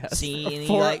 Yes. See any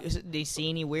For- did you see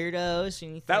any weirdos?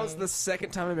 Anything? That was the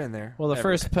second time I've been there. Well, the ever.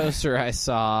 first poster I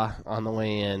saw on the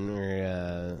way in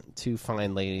were two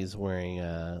fine ladies wearing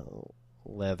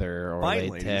leather or Fine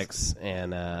latex,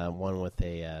 and one with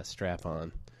a strap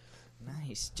on.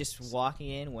 nice. Just walking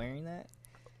in wearing that.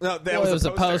 No, that Well, was it was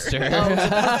a poster.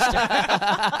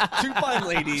 Two fine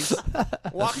ladies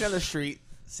walking down the street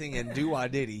singing "Do Wah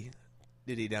Diddy,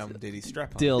 Diddy Dum Diddy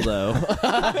Strap On." Dildo.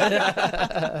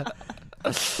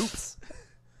 Oops.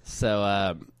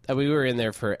 So we were in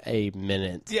there for a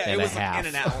minute Yeah, and it was a half. like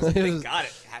in and out. I was like, It thank was- God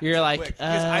it happened You're so like, quick.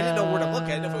 Because I didn't know where to look. I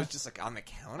didn't know if it was just like on the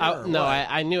counter. or No, what.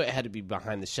 I knew it had to be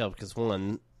behind the shelf because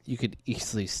one, you could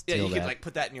easily Yeah, steal you that. could like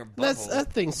put that in your That's butthole.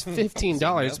 that thing's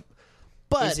 $15,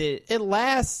 but Is it- it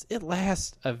lasts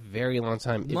a very long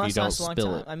time if you Must don't last a long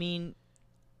spill time. it. I mean,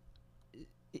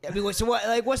 so what?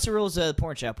 Like, what's the rules of the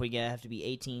porn shop? We gotta have to be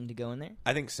 18 to go in there.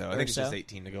 I think so. I think it's so? just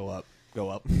 18 to go up,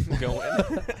 go in.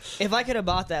 If I could have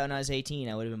bought that when I was 18,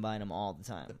 I would have been buying them all the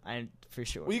time. For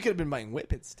sure. Well, you could have been buying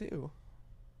whippets too.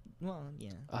 Well,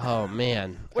 yeah. Oh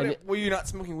man, Were you not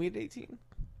smoking weed at 18?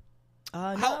 No,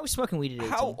 How- I was smoking weed at 18.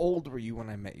 How old were you when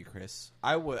I met you, Chris?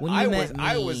 I was. When you I met was.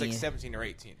 I was me- like 17 or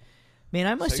 18. Man,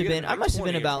 I must So have you been. had I like must have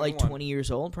 20 been or about like 21. 20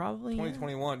 years old, probably.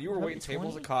 2021. You were Probably waiting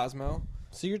tables 20. at Cosmo.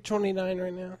 so you're 29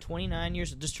 right now? 29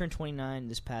 years. Just turned 29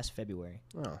 this past February.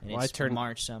 Oh, And well, I it's turned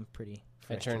March, so I'm pretty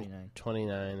I fresh. turned 29.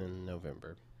 29 in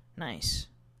November. Nice,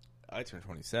 I turned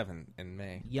 27 in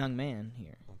May. young man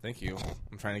here. Well, thank you.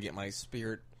 I'm trying to get my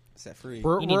spirit set free.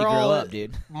 You need to grow up,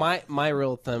 dude. My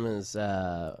rule of thumb is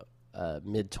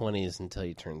mid 20s until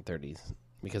you turn 30s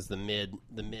because the mid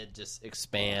just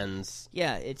expands.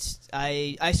 Yeah, it's.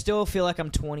 I still feel like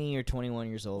I'm 20 or 21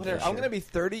 years old. Whatever. for I'm sure. gonna be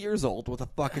 30 years old with a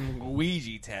fucking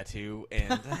Ouija tattoo,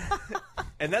 and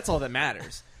and that's all that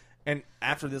matters. And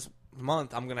after this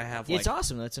month, I'm gonna have. Like, It's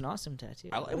awesome. That's an awesome tattoo.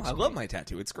 I love my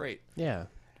tattoo. It's great. Yeah,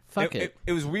 fuck it.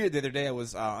 It was weird the other day. I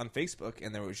was on Facebook,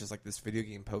 and there was just like this video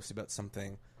game post about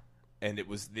something, and it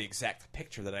was the exact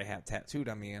picture that I had tattooed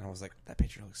on me, and I was like, that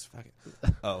picture looks fucking.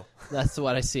 Oh, That's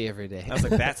what I see every day. I was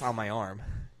like, that's on my arm.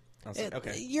 I was like,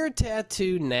 okay. Your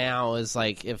tattoo now is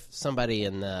like if somebody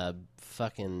in the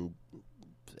fucking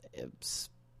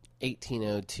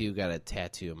 1802 got a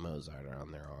tattoo of Mozart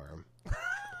on their arm.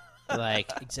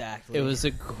 Like, Exactly. it was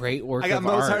a great work I got of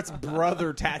art. Mozart's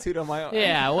brother tattooed on my arm.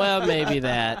 Yeah, well, maybe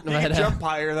that. You can But, jump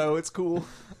higher though. It's cool.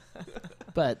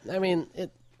 I mean,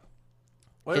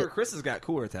 Whatever. Chris has got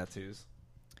cooler tattoos.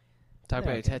 talk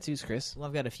about your tattoos, Chris. Well,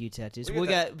 I've got a few tattoos. Look at We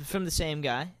that. got from the same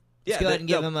guy. Yeah, Let's go ahead and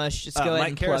give him a. Let's go ahead Mike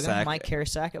and plug Karasak. him. Mike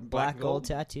Karasak at Black Gold. Gold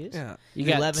Tattoos. Yeah. You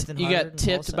got 11th and you Harvard got and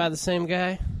tipped Tulsa. by the same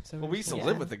guy. Well, we used to Yeah.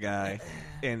 live with the guy,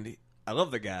 and I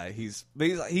love the guy. He's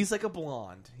like a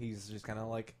blonde. He's just kind of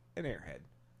like an airhead.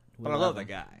 We But I love him.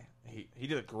 that guy. He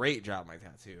did a great job on my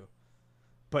tattoo.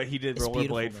 But he did It's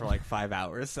beautiful, rollerblade for though. like 5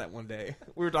 hours that one day.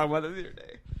 We were talking about it the other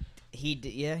day. He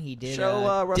did.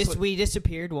 Show, Russell- we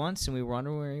disappeared once, and we were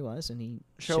wondering where he was, and he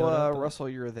Show showed up. Russell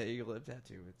your They Live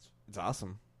tattoo. It's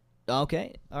awesome.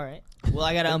 Okay, all right. Well,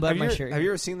 I got to unbutton my shirt. Have you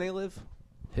ever seen They Live?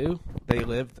 Who? They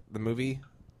Live, the movie.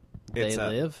 They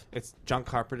Live? It's John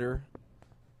Carpenter.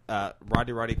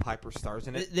 Roddy Piper stars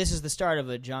in it. This is the start of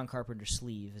a John Carpenter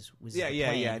sleeve. Was Yeah. the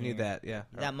plan I knew here. that. Yeah,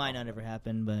 That might not ever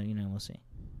happen, but we'll see.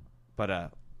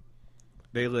 But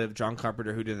They Live, John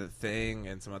Carpenter, who did The Thing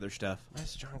and some other stuff. Why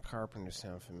does John Carpenter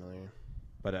sound familiar?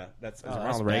 But that's Oh, that's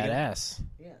Ronald Reagan. badass.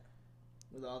 Yeah,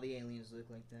 with all the aliens look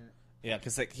like that. Yeah,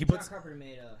 because like he John puts Carpenter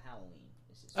made Halloween.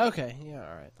 Okay, yeah,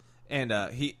 all right.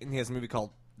 and he has a movie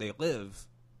called They Live,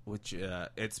 which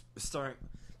it's starring.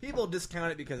 People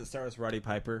discount it because it stars Roddy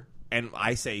Piper, and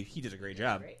I say he did a great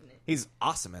job. Great in it. He's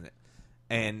awesome in it,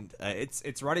 and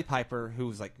it's Roddy Piper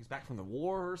who's like he's back from the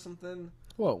war or something.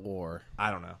 What war? I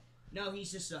don't know, No,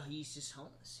 he's just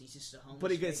homeless. He's just a homeless.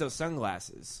 but he gets figure. those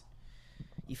sunglasses,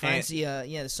 He finds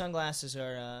the sunglasses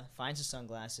are finds the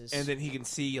sunglasses, and then he can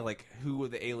see like who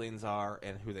the aliens are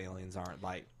and who the aliens aren't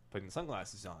by putting the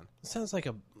sunglasses on. It sounds like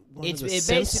one It's- of the it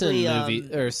Simpson basically,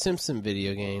 movie or Simpson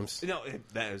video games. No,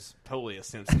 that is totally a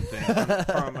Simpson thing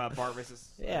from Bart vs.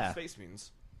 Yeah. Space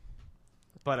Mutants.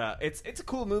 But it's a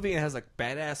cool movie and it has like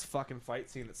badass fucking fight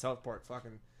scene that South Park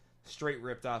fucking straight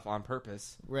ripped off on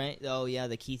purpose. right? Oh yeah,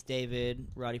 the Keith David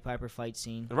Roddy Piper fight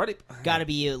scene. And Roddy, Got to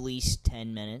be at least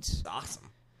 10 minutes. awesome.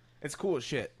 It's cool as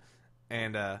shit.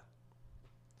 And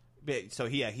so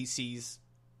he sees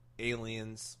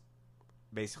aliens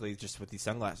basically just with these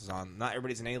sunglasses on. Not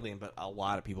everybody's an alien, but a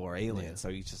lot of people are aliens. Yeah. So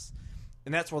he's just,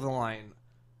 and that's where the line,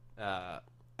 "I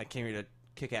came here to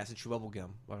kick ass and chew bubble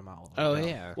gum." What am I all Oh about?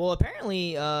 yeah. Well,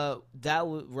 apparently,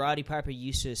 Roddy Piper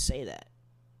used to say that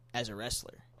as a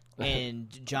wrestler, and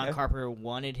John Yeah. Carpenter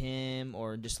wanted him,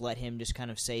 or just let him just kind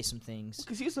of say some things,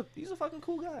 Because he's a fucking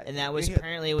cool guy. and that was He-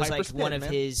 apparently it was Piper like spit, one of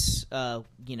man. his,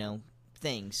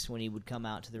 things when he would come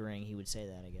out to the ring. He would say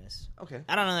that. I guess Okay.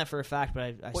 I don't know that for a fact, but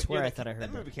I What swear year I thought I heard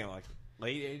that that. movie came out like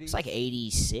late 80s. It's like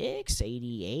 86,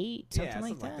 88, something, yeah, like,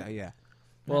 something that. Yeah.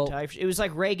 Not Well- entirely sure. It was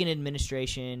like Reagan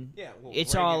administration. Yeah. Well,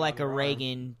 It's Reagan all on like a the arm.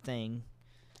 Reagan thing.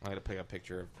 I got to pick a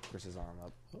picture of Chris's arm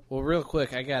up. Well, real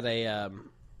quick, I got a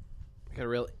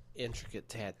real intricate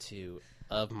tattoo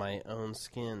of my own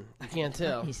skin. You can't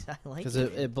tell Nice. I like because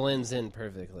it. it blends in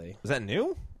perfectly. Is that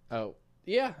new? Oh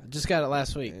yeah, just got it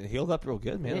last week. It healed up real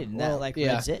good, man. And well, that like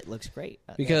yeah. Red Zit looks great.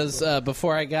 Because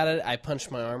before I got it, I punched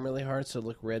my arm really hard, so it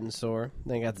looked red and sore.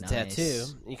 Then I got the Nice. tattoo.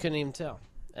 You couldn't even tell.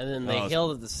 And then they Oh,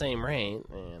 healed at the same rate,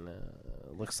 and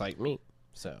it looks like me.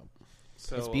 So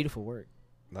So It's beautiful work.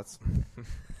 That's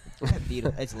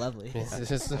Beautiful. It's lovely. it's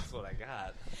just that's what I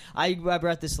got. I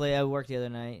brought this lady. I worked the other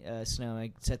night. Snow.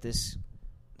 I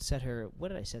set her. What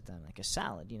did I set down? Like a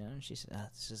salad, And she said, "Oh,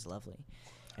 this is lovely."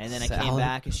 And then I came Salad?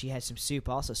 back and she had some soup.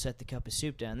 Also set the cup of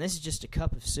soup down. This is just a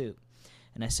cup of soup,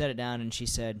 and I set it down and she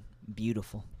said,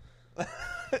 "Beautiful."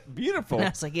 Beautiful. And I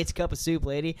was like, "It's a cup of soup,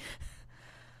 lady."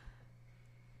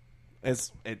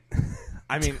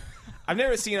 I mean, I've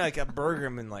never seen like a burger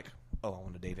and been like, oh, I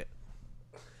want to date it.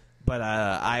 But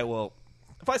I will.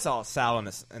 If I saw a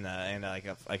salad and like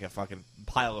a fucking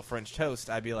pile of French toast,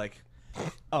 I'd be like,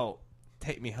 oh,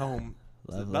 take me home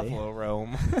to Lovely. Buffalo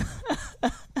Rome.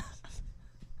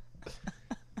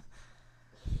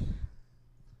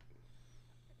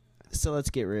 So let's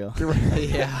get real.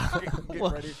 yeah. Get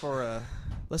ready for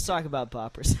Let's talk about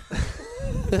poppers.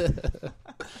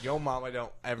 Yo mama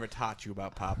don't ever taught you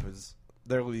about Papas.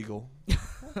 They're legal.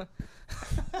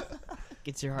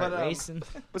 Gets your heart But, racing.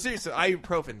 But seriously,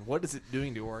 ibuprofen, what is it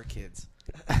doing to our kids?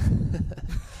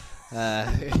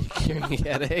 Curing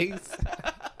headaches,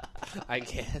 I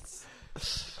guess.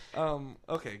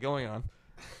 Okay, going on.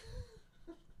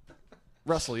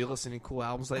 Russell, you listening to cool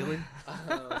albums lately?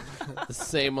 The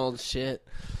same old shit.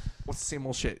 What's the same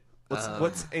old shit?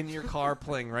 What's in your car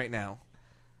playing right now?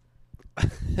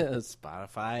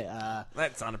 Spotify.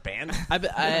 That's not a band.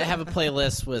 I have a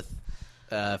playlist with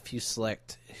a few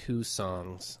select Who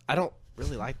songs. I don't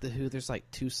really like the Who. There's like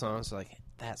 2 songs like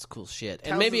that's cool shit, and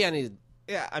Counts maybe as- I need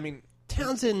Yeah, I mean,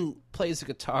 Townsend plays the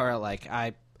guitar like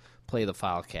I play the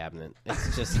file cabinet.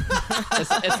 It's just,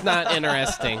 it's not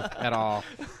interesting at all.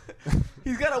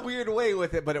 he's got a weird way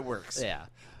with it, but it works. Yeah.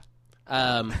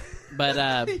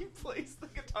 But He plays the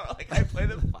guitar like I play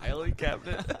the filing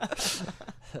cabinet.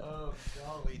 Oh,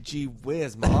 golly gee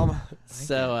whiz, Mom.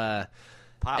 so,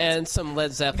 Pops. and some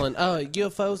Led Zeppelin. Oh,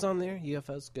 UFO's on there.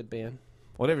 UFO's good band.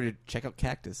 Whatever, dude. Check out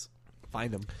Cactus.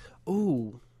 Find them.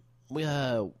 Ooh, we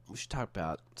should talk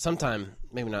about sometime.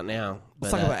 Maybe not now.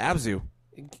 But, Let's talk about Abzu.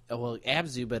 well,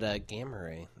 Abzu, but Gamma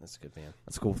Ray. That's a good band.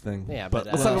 That's a cool thing. Yeah, but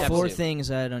but, let's, Well, talk about, four Abzu.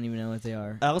 things I don't even know what they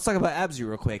are let's talk about Abzu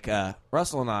real quick.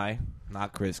 Russell and I,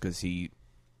 not Chris, because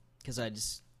because I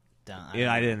just don't.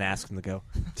 I didn't ask him to go.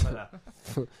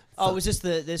 But, Oh, was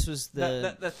this was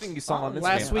the that thing you saw on Instagram.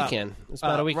 Last weekend. It was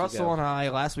about a week Russell ago. and I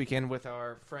last weekend with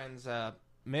our friends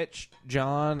Mitch,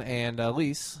 John, and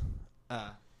Elise.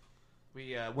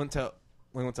 We went to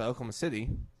Oklahoma City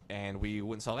and we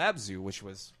went and saw Abzu, which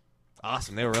was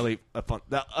awesome. They were really fun.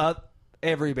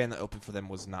 Every band that opened for them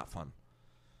was not fun.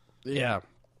 Yeah,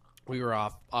 we were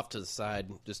off to the side,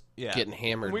 just Yeah. getting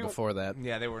hammered We- before that.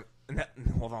 Yeah, they were.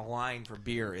 Well, the line for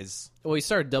beer is Well, we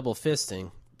started double fisting.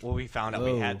 what we found out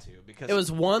we had to because It was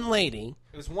one lady.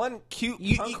 it was one cute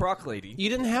punk rock lady. You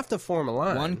didn't have to form a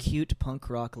line. one cute punk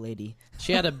rock lady.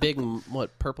 She had a big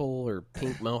purple or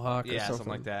pink mohawk or Yeah, something.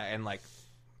 something like that, and like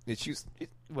she was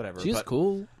whatever. She was but-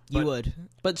 cool, You would.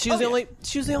 but she was Oh, the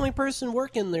yeah. only person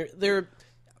working there.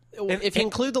 If you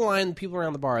include the line, the people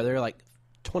around the bar, there were like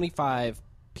 25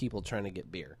 people trying to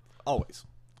get beer. Always.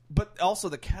 But also,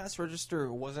 the cash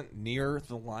register wasn't near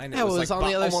the line. Yeah, it was like on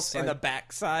the other almost side. in the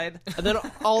back side. And then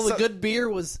all the So- good beer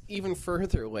was even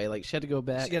further away. Like she had to go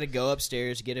back. You got to go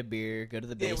upstairs, get a beer, go to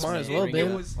the It basement. might as well be.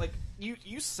 It was like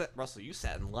you sat Russell. You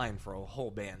sat in line for a whole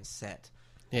band set,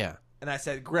 Yeah. and I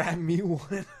said, "Grab me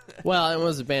one." Well, it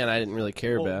was a band I didn't really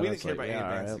care Well, about. we I didn't was care like, about yeah,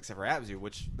 any bands all right. except for Abzu,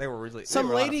 which they were really. Some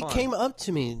they were a lot of lady fun. came up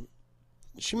to me.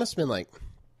 She must have been like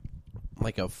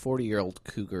a 40-year-old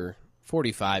cougar,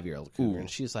 45-year-old cougar, and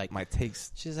she's like, My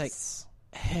taste. she's like,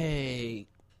 hey,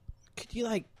 could you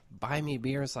like buy me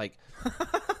beer? It's like,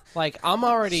 I'm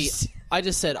already. I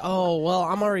just said, oh well,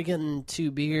 I'm already getting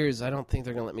 2 beers. I don't think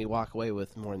they're gonna let me walk away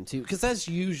with more than 2 because that's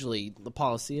usually the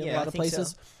policy in a Yeah, lot I of think places.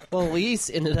 so. Well, Elise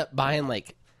ended up buying like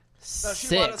No, 6.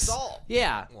 she bought us all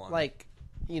Yeah, one. like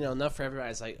enough for everybody. I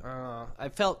was like, I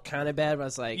felt kind of bad, but I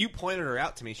was like, You pointed her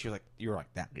out to me. She was like, "You were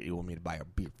like that. You want me to buy a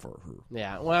beer for her?"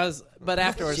 yeah. Well, but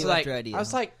afterwards, She like, left her idea. I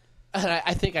was like, and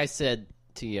I think I said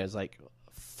to you, I was like,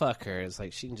 fuck her. It's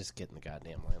like she can just get in the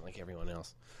goddamn line like everyone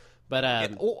else. But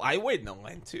I waited in the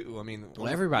line too. I mean, well,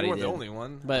 everybody we weren't did. the only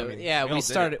one. But I mean, yeah, all we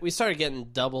did it. started getting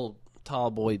double tall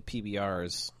boy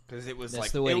PBRs. Because it was That's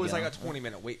like the way it to was go. like a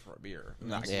 20-minute wait for a beer.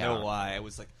 Not Yeah. no lie, it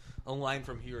was like a line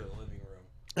from here to the living room.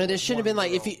 And it should have been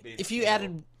like One if you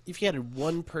girl, added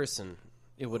one person,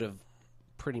 it would have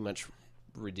pretty much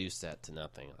reduced that to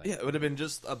nothing. Like, yeah, it would have been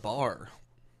just a bar.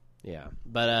 yeah.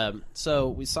 But so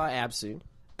we saw Absu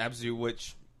Abzu,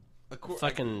 which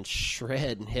fucking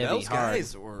shred and heavy those hard.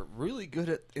 guys were really good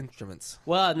at instruments.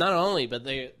 Well, not only, but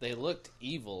they looked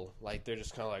evil. Like they're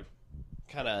just kind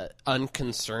of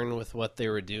unconcerned with what they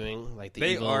were doing. Like the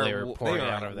evil they were pouring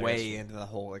out of their way into the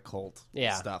whole occult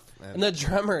stuff. And the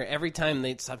drummer, every time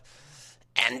they'd stop,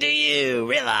 and do you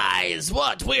realize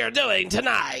what we're doing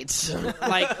tonight?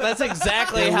 Like that's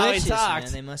exactly They're how witches, he talked.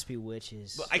 Man. They must be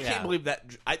witches. I can't Yeah. believe that.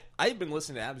 I've been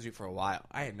listening to Abzu for a while.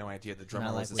 I had no idea the drummer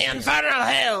Not was like the we- singer. Infernal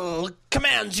Hell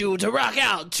commands you to rock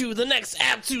out to the next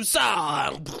Absu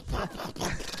song.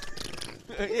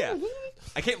 Yeah,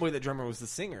 I can't believe the drummer was the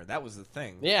singer. That was the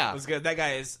thing. Yeah. it was good. That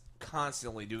guy is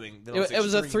constantly doing. It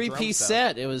was a extreme 3-piece drum stuff.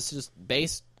 set. It was just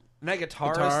bass. And that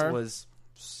guitarist Guitar. was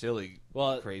silly,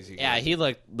 crazy. Yeah, good. he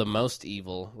looked the most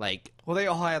evil. Like, Well, they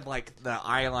all had like the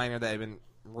eyeliner that had been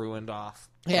ruined off.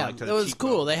 yeah, like, to it the was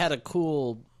cheekbone. cool. They had a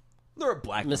cool. They're a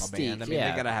black metal Mystique, band. I mean,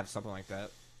 yeah. they gotta have something like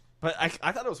that. But I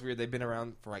thought it was weird. They've been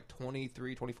around for like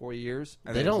 23, 24 years.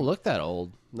 And They don't look that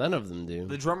old. None of them do.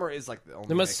 The drummer is like the only.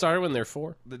 They must like, start when they're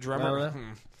 4. The drummer. Uh,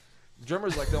 The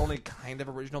drummer's like the only kind of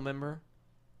original member,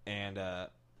 and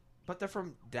but they're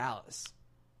from Dallas,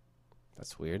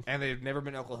 That's weird. and they've never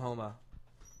been to Oklahoma,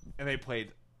 and they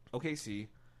played OKC,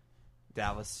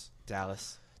 Dallas.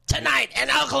 Tonight in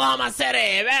Oklahoma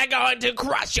City, we're going to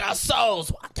crush your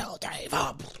souls. 1, 2, 3,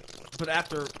 4. But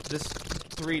after this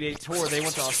 3-day tour, they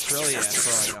went to Australia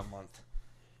for like a month.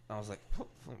 I was like,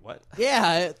 what?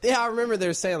 Yeah, I remember they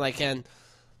were saying like,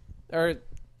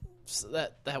 so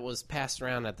that was passed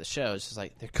around at the show. It's just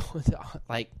like they're going to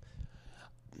like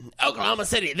Oklahoma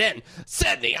City, then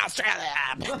Sydney, Australia.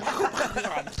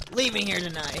 Leaving here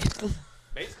tonight.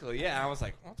 Basically, yeah. I was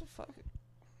like, what the fuck?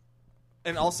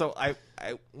 And also, I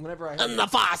whenever I On the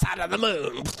far side of the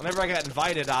moon. whenever I got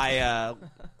invited, I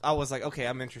was like, okay,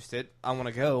 I'm interested. I want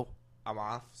to go. I'm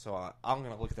off, so I'm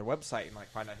gonna look at their website and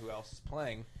like find out who else is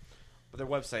playing. But their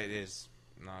website is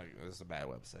it's a bad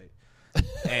website.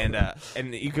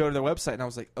 and you go to their website, and I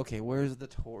was like, okay, where's the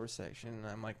tour section? And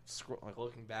I'm like,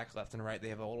 looking back left and right. They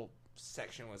have a little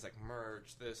section was like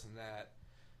merge this and that.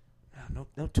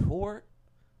 No tour.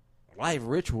 Live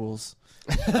rituals.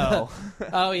 Oh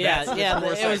yeah, That's the yeah. tour It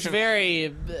was section.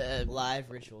 very Live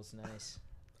rituals, nice.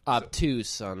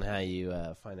 obtuse on how you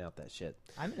find out that shit.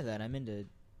 I'm into that. I'm into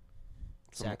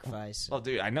sacrifice. Well,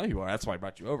 dude, I know you are. That's why I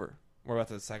brought you over. We're about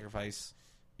to sacrifice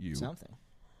you. Something.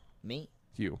 Me.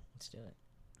 You. Let's do it.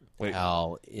 Wait.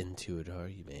 How into it are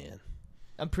you, man?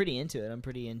 I'm pretty into it. I'm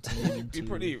pretty into. You're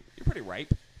pretty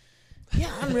ripe.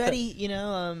 Yeah, I'm ready. You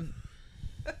know.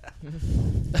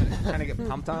 Trying to get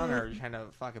pumped on, or trying to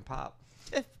fucking pop?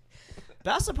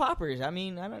 Pass the poppers. I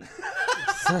mean, I don't.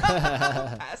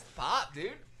 Pass the pop,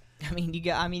 dude. I mean, you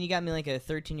got me like a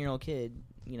 13-year-old kid.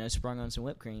 You know, sprung on some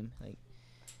whipped cream. Like,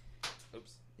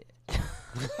 oops.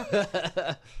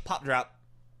 Pop drop.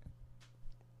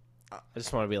 I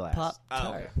just want to be last. pop.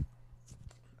 Oh, okay.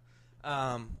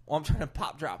 Well, I'm trying to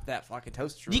pop drop that fucking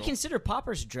toaster. Do you consider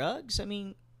poppers drugs? I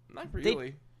mean, Not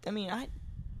really. I.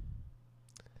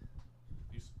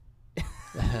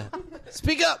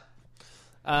 Speak up.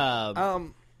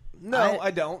 No,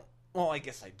 I don't. Well, I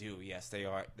guess I do. Yes, they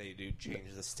are. They do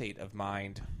change the state of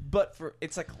mind, but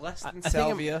it's like less than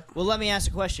salvia. Well, let me ask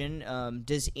a question.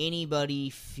 Does anybody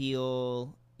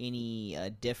feel any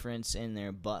difference in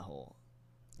their butthole?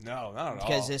 No, not at all.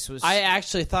 Because this was. I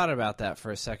actually thought about that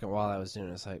for a second while I was doing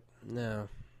it. It's like, no.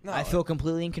 I feel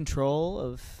completely in control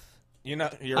of. You're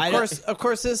not. Of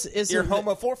course, this isn't. Your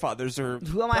homo forefathers are.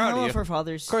 Who am I proud homo of you. for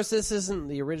fathers? Of course, this isn't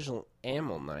the original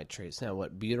amyl nitrates. Now,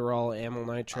 what? Butyrol amyl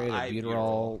nitrate or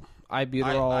butyrol?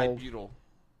 Ibutyrol.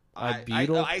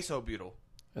 Ibutyl. Isobutyl.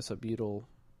 Isobutyl.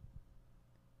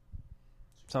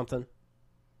 Something.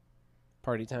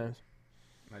 Party times.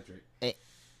 Nitrate.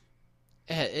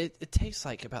 Yeah, it takes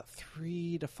like about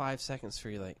 3 to 5 seconds for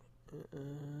you, like,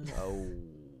 oh.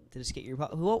 To just get your.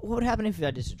 What would happen if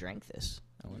I just drank this?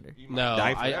 I wonder. No,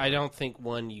 I don't think,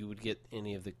 one, you would get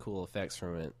any of the cool effects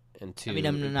from it, and two, I mean,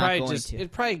 I'm it'd not probably going to.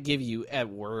 It'd probably give you, at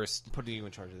worst, Putting you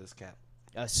in charge of this cat.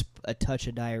 A touch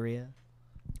of diarrhea.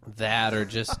 that or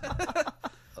just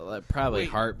probably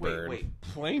heartburn. Wait.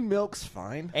 Plain milk's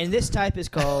fine. And this type is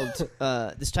called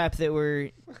this type that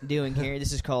we're doing here.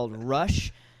 This is called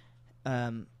Rush.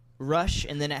 Rush,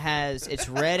 and then it's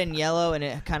red and yellow, and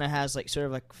it kind of has like sort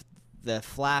of like the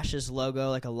Flash's logo,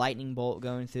 like a lightning bolt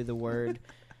going through the word.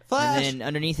 Flash. And then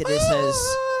underneath it says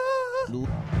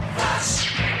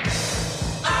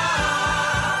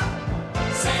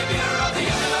Savior of the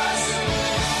universe.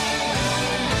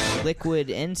 liquid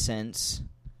incense.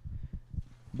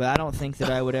 But I don't think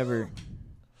that I would ever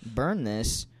burn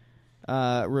this.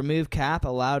 Remove cap,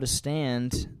 allow to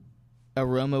stand.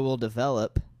 Aroma will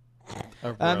develop.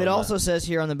 It also says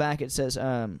here on the back, it says,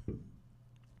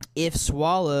 if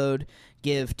swallowed,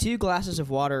 give 2 glasses of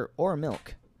water or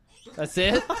milk. That's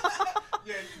it?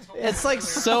 It's like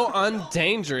so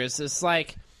undangerous. It's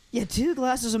like, Yeah, 2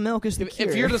 glasses of milk is the cure.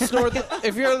 if you're to snort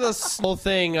if you're the whole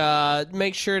thing,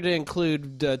 make sure to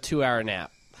include a 2-hour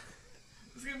nap.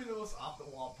 This is gonna be the most off the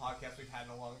wall podcast we've had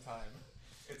in a long time.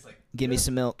 It's like Give me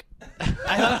some milk.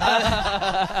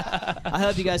 I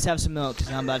hope you guys have some milk,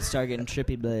 because I'm about to start getting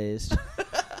trippy blazed.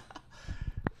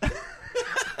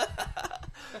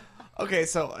 okay,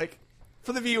 so like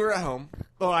for the viewer at home.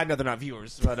 Well, I know they're not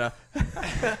viewers, but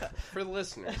For the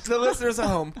listeners. the listeners at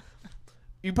home,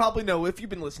 you probably know if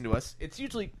you've been listening to us. It's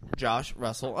usually Josh,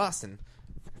 Russell, Austin,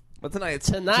 but tonight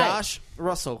it's Josh,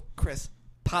 Russell, Chris,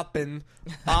 popping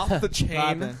off the chain.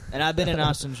 Poppin'. And I've been in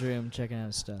Austin's room checking out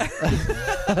his stuff.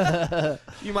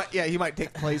 You might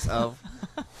take place of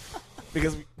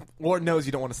because Lord knows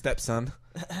you don't want a stepson.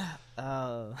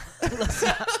 Oh,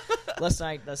 let's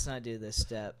not do this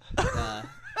step.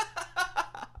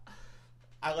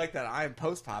 I like that. I am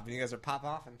post pop, and you guys are pop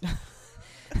off.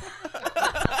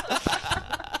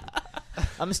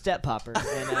 I'm a step popper.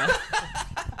 And,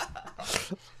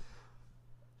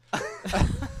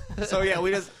 so yeah,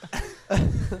 we just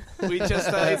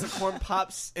ate some corn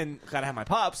pops, and gotta have my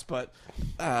pops, but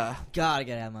God, I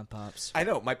gotta have my pops. I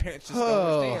know my parents just don't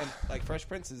understand, like Fresh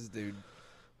Prince's dude.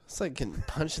 It's like getting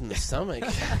punched in the stomach.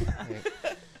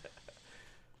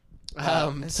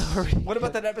 Sorry. What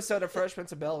about that episode of Fresh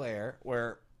Prince of Bel-Air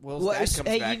where Will's dad comes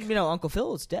back? You know, Uncle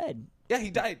Phil is dead. Yeah, he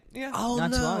died. Yeah. Oh,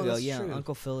 Not no, too long ago. that's Yeah, true.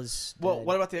 Uncle Phil is dead. Well,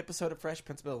 what about the episode of Fresh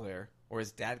Prince of Bel-Air where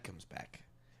his dad comes back?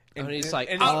 And he's like,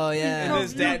 oh, yeah. And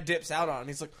his dad dips out on him.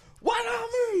 He's like, why not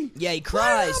me? Yeah, he Why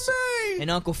cries. not me? And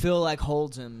Uncle Phil like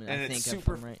holds him. And I it's think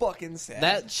super if I'm right. fucking sad.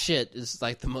 that shit is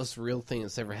like the most real thing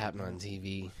that's ever happened on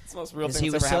TV. It's the most real Because thing he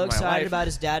that's was ever so happened in my excited life. about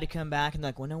his dad to come back and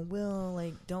like, well, no, Will,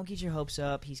 like, don't get your hopes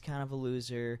up. He's kind of a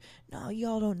loser. No,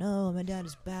 y'all don't know. My dad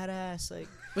is badass. Like,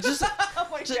 But just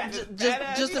dad is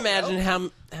badass, just you imagine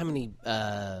how many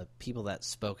people that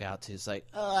spoke out to. It's like,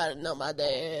 oh, I didn't know my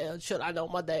dad. Should I know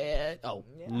my dad? Oh,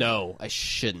 no, I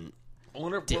shouldn't. I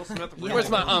wonder if Will Smith Where's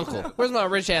my uncle? Where's my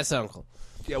rich ass uncle?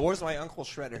 Yeah, where's my Uncle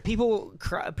Shredder?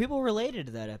 people related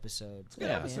to that episode.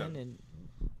 Yeah. Man, and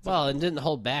Well, and didn't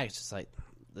hold back. It's just like,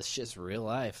 this shit's real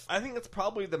life. I think that's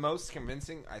probably the most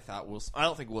convincing. I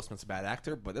don't think Will Smith's a bad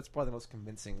actor, but that's probably the most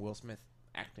convincing Will Smith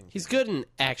acting. He's good in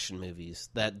action movies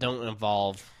that don't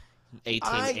involve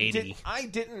 1880. I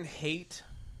didn't hate.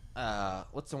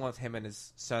 What's the one with him and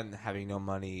his son having no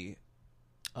money?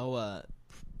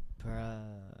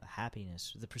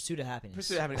 happiness, the pursuit of happiness.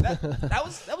 Pursuit of Happiness.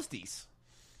 That was decent.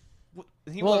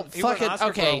 He Well, won fuck an it, Oscar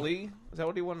okay. for Ali. Is that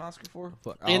what he won an Oscar for?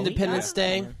 Independence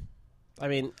yeah. Day. I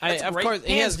mean, That's of great. course,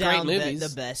 he has Hands great down, movies.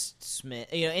 The best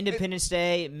Smith. Independence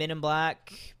Day, Men in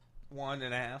Black,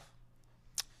 1.5.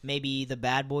 maybe the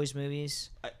Bad Boys movies.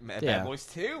 Bad Yeah. Boys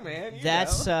 2, man.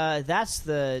 That's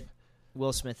the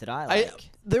Will Smith that I like.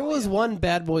 There was one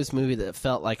Bad Boys movie that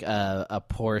felt like a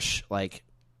Porsche like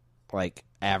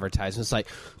advertisement. It's like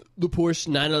the Porsche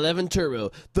 911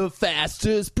 Turbo, the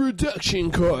fastest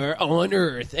production car on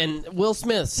earth. And Will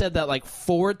Smith said that like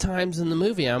 4 times in the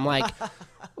movie. I'm like,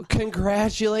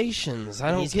 congratulations.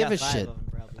 I don't He's give got a 5 shit. of them,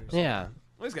 probably, or something. Yeah.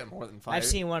 Well, he's got more than 5. I've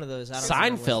seen one of those. I don't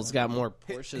remember which Seinfeld's one. got more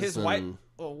Porsches his than... wife.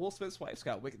 Well, Will Smith's wife's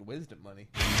got wicked wisdom money.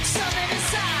 Something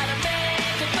inside of me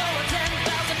could throw a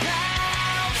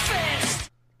 10,000-pound fist.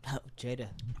 Oh, Jada.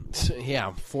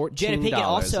 Yeah, $14. Jada Pinkett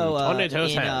also on the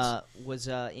toast hands. was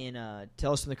in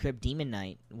Tales from the Crypt Demon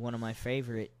Night, one of my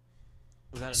favorite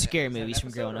Was that scary was that an movies from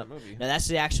episode growing or a up. movie? No,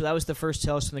 that was the first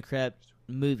Tales from the Crypt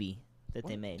movie that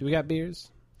they made. Do we got beers?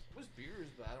 There's beers,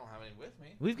 but I don't have any with me.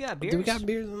 We've got beers. Do we got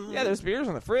beers? Yeah, there's beers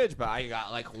in the fridge, but I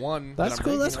got like one. That's that I'm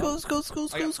cool. drinking Let's go. now. Let's go. Let's go.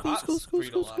 Let's I go. got Let's go. Let's go. pots Let's go. for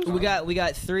you to Let's go. lock. We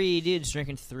got 3 dudes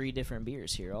drinking 3 different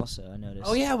beers here. Also, I noticed.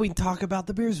 Oh yeah, we can talk about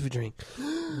the beers we drink.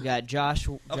 We got Josh.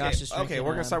 Josh is drinking. Okay,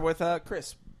 we're gonna start with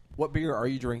Chris. What beer are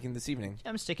you drinking this evening?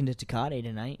 I'm sticking to Tecate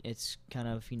tonight. It's kind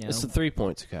of It's a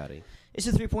 3-point Tecate. It's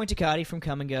a 3-point Tecate from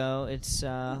Come and Go. It's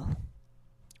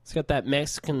It's got that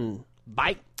Mexican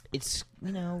bite. it's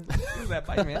Who's that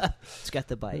bite, man? it's got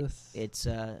the bite. Yes. It's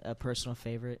a personal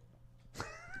favorite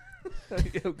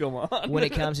Go on. when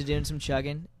it comes to doing some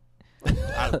chugging.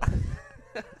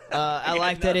 I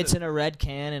like that it's in a red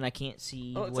can and I can't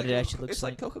see Oh, it's what like it actually looks It's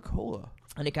like Coca-Cola.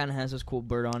 and it kind of has this cool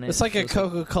bird on it. It's like a Feels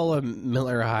Coca-Cola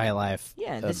Miller High Life.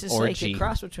 yeah. This is orgy. like a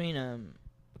cross between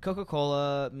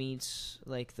Coca-Cola meets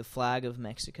like the flag of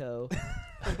Mexico.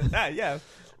 Yeah.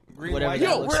 Green, Whatever white, that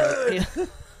yellow. looks like.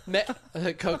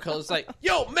 Yeah. Coca-Cola's like,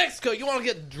 yo, Mexico, you want to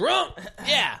get drunk?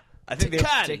 Yeah. I think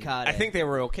Tecate. I think they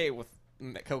were okay with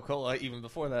Coca-Cola even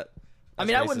before that. I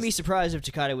mean, That's I wouldn't be racist. surprised if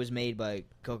Tecate was made by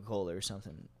Coca-Cola or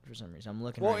something for some reason. I'm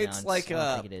looking Well, right now. it's and like I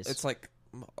don't think it is. it's like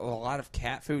a lot of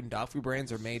cat food and dog food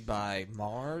brands are made by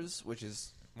Mars, which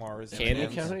is Mars Candy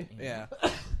M&Ms. Company? Yeah,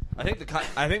 I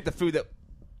think the food that.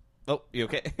 Oh, you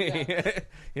okay?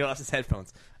 He lost his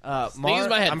headphones. Mars. my I'm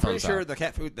pretty headphones sure out. the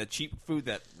cat food, the cheap food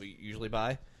that we usually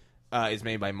buy, is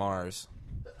made by Mars.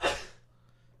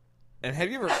 And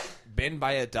have you ever been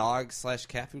by a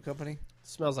dog/cat food company?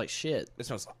 Smells like shit. It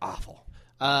smells awful.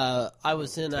 I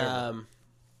was in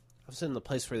the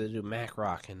place where they do Mac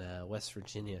Rock in West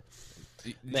Virginia.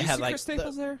 Did They you had, see like, Chris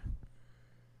Staples there?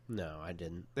 No, I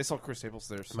didn't. They saw Chris Staples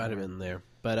there. Might have been there,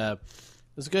 but it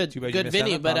was good. Too bad you Good missed out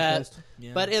venue, on but that podcast.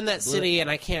 Yeah. but in that city,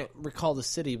 and I can't recall the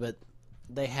city, but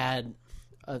they had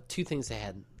 2 things. They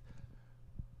had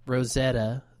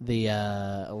Rosetta, the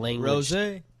language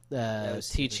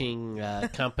teaching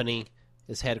company,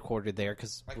 is headquartered there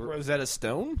because Like Rosetta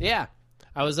Stone? yeah,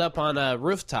 I was up on a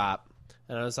rooftop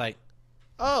and I was like,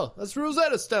 "Oh, that's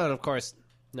Rosetta Stone." Of course,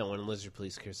 no one in Lizard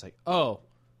Police cares. Like, oh,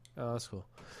 that's cool.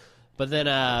 But then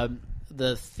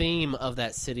the theme of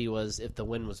that city was if the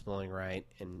wind was blowing right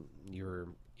and you were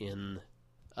in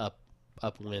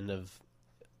upwind of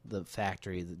the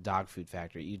factory, the dog food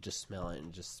factory, you just smell it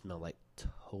and just smell like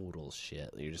total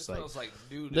shit. You're just like,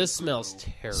 this smells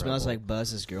terrible. Smells like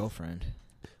Buzz's girlfriend.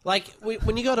 Like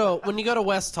when you go to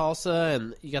West Tulsa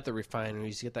and you got the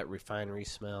refineries, you get that refinery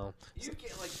smell. You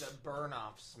get like the burn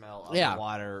off smell of Yeah. the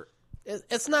water.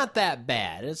 It's not that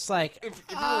bad. It's like If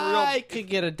you're I could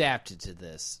get adapted to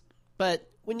this, but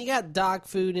when you got dog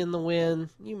food in the wind,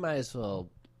 you might as well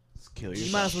Kill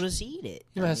You might as well just eat it.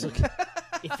 You might as well-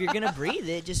 If you're gonna breathe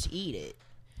it, just eat it.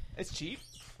 It's cheap.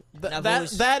 I've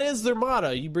always- that is their motto.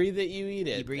 You breathe it, you eat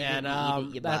it. You breathe it, and you eat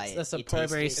it, you buy it. that's a You taste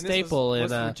primary it. staple in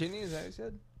West Virginia, is that what you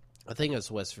said? I think it's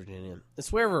West Virginia.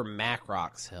 It's wherever Mac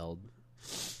Rock's held,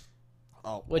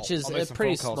 Oh, which is I'll make a some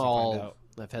pretty phone calls and find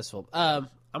small out. festival. I'm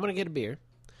gonna get a beer.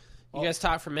 You guys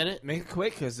talk for a minute, Make it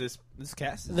quick because this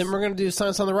cast. Is... then we're gonna do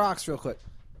Science on the Rocks real quick.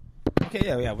 Okay,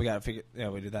 yeah, we gotta figure. Yeah,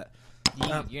 we do that. You're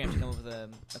gonna have to come up with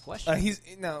a question.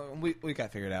 We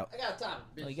got figured out. I got time.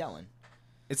 Oh, you got one.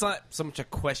 It's not so much a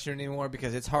question anymore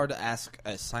because it's hard to ask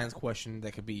a science question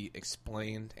that could be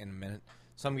explained in a minute.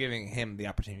 So I'm giving him the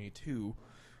opportunity to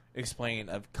explain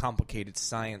a complicated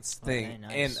science thing Okay,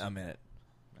 nice. in a minute.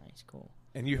 Nice, cool.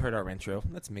 And you heard our intro.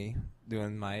 That's me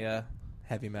doing my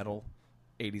heavy metal,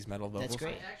 80s metal vocals. That's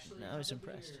great. No, I was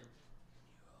impressed.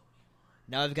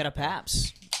 Now I've got a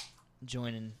Paps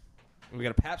joining. We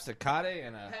got a Pabst Acade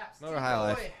and a Motor High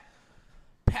Life.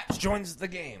 Pabst joins the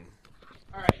game.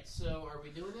 All right, so are we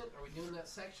doing it? Are we doing that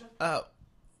section?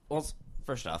 Well,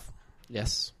 first off,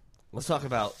 Yes. let's talk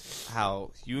about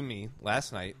how you and me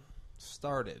last night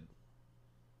started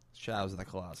Shadows of the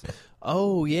Colossus.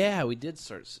 Oh yeah, we did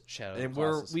start Shadow. And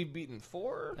we've beaten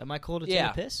 4. Am I cool to Yeah.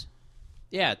 take a piss?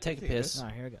 Yeah, take a piss. All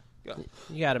right, here we go. Go.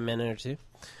 You got a minute or two.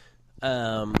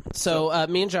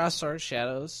 Me and Josh started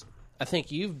Shadows. I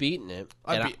think you've beaten it.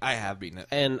 And I have beaten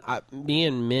it. me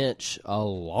and Mitch a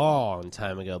long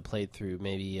time ago played through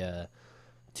maybe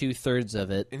 2/3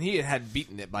 of it. And he had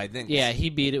beaten it by then. Yeah, he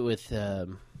beat it with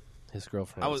his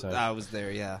girlfriend. I was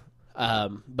there, yeah.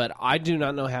 But I do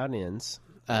not know how it ends.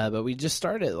 But we just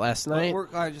started it last night.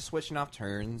 We're just switching off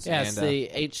turns. Yeah, and, it's the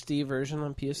HD version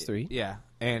on PS3. yeah,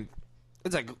 and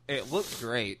it's like it looks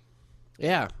great.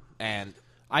 Yeah. And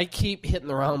I keep hitting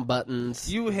the wrong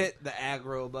buttons. you hit the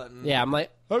aggro button. Yeah, I'm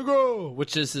like, aggro,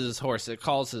 which is his horse. It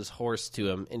calls his horse to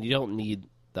him, and you don't need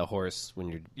the horse when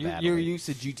you're battling. You're used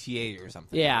to GTA or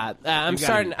something. Yeah, I'm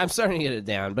gotta- starting to get it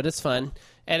down, but it's fun.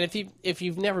 And if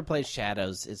you've never played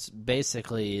Shadows, it's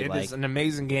basically It like is an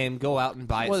amazing game. Go out and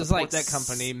buy it. Well, it's Support like that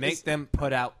company. it's- Make them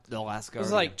put out The Last it Guardian.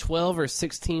 was like 12 or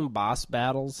 16 boss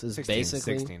battles. Is 16,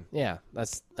 basically 16. Yeah,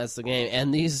 that's the game.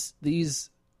 And these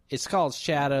it's called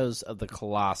Shadows of the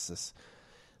Colossus.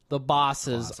 The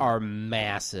bosses are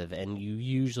massive, and you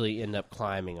usually end up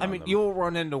climbing on I mean, them. you'll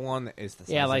run into one that is the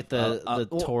size Yeah, like the well,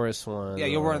 Taurus one. Yeah,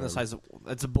 you'll run or- the size of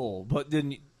it's a bull, but then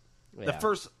the Yeah.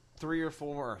 first 3 or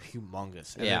 4 are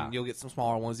humongous. And Yeah. then you'll get some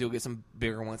smaller ones, you'll get some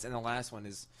bigger ones, and the last one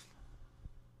is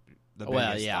the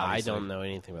Well, biggest, yeah, obviously. I don't know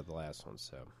anything about the last one,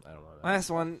 so I don't know. Last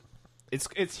one,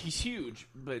 he's huge,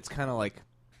 but it's kind of like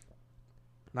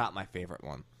not my favorite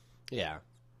one. Yeah,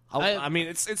 I mean,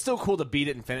 it's still cool to beat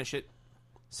it and finish it.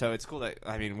 So it's cool that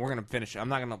we're gonna finish it. I'm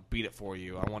not gonna beat it for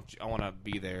you. I want to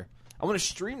be there. I want to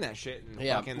stream that shit. And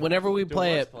yeah. fucking Whenever we do a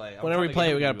play Let's it, play. I'm whenever we trying to play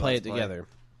get it, we him gotta do play it Let's play. together.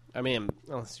 I mean,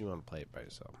 unless you want to play it by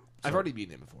yourself. I've already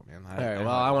beaten it before, man. All right. Well,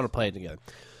 I want to play it together.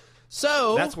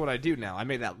 So That's what I do now. I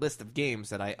made that list of games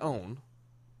that I own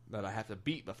that I have to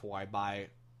beat before I buy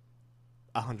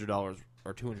 $100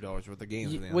 or $200 worth of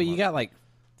games. at the end of the you month. got like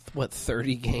what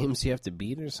 30 games you have to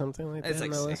beat or something like that. It's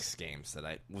like on the list? 6 games that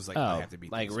I was like I Oh, have to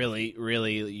beat. like these.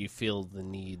 really, you feel the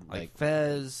need. like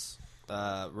Fez,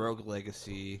 Rogue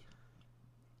Legacy.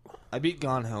 I beat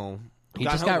Gone Home. He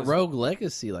Gone just Home got was- Rogue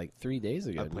Legacy like 3 days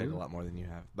ago. I played didn't a he? lot more than you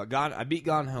have, but I beat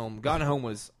Gone Home. Gone Home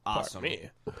was awesome. me.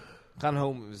 Gone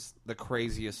Home was the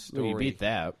craziest story. Well, you beat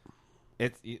that.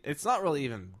 It's not really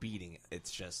even beating it. It's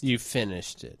just You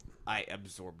finished it. I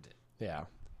absorbed it. Yeah.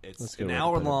 It's That's a good an way to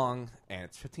hour put it. long, and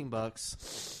it's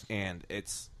 $15, and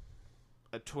it's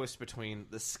a twist between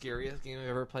the scariest game I've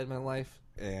ever played in my life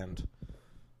and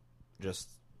just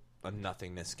a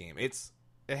nothingness game.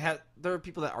 There are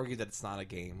people that argue that it's not a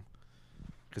game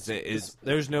because it is.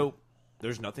 There's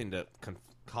nothing to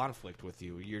conflict with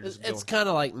you. You're just It's going, kind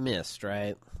of like Myst,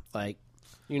 right? Like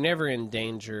you're never in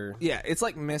danger. yeah. It's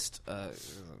like Myst,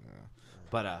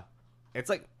 but it's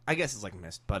like I guess it's like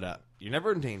Myst, but you're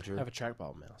never in danger. I have a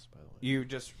trackball mouse, by the way. You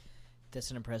just That's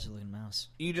an impressive looking mouse.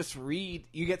 read.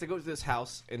 You get to go to this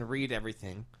house and read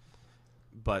everything,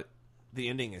 but the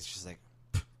ending is just like,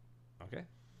 okay,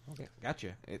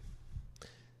 gotcha. There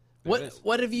it is.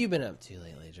 What have you been up to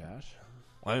lately, Josh?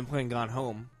 Well, I've been playing Gone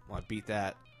Home. Well, I beat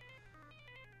that.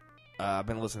 I've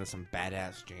been listening to some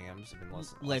badass jams. I've been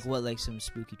listening. Like what? Like some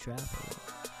spooky trap?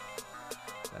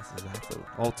 That's exactly.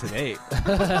 Well, today,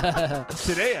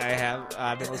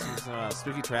 I've been listening to some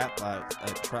Spooky Trap.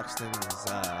 Truxton's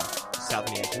South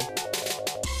Nation.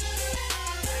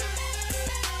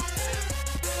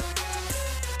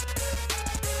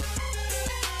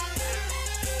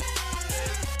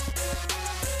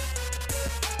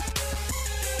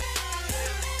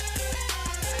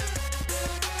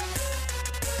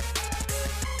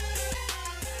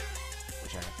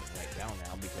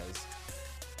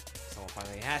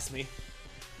 finally asked me.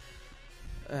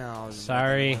 Oh,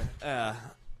 Sorry. and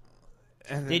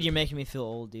then- Dude, you're making me feel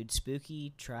old, dude.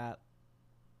 Spooky Trap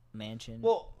Mansion.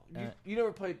 Well, you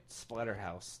never played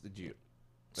Splatterhouse, did you?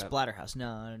 Splatterhouse. No,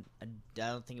 I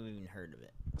don't think I've even heard of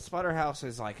it. Splatterhouse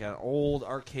is like an old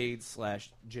arcade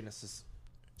 / Genesis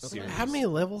series. How many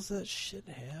levels does that shit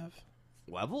have?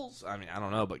 levels? I mean, I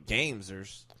don't know, but games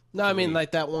there's. No, I mean three.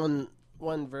 like that one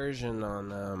version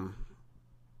on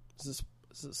is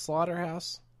it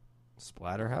Slaughterhouse?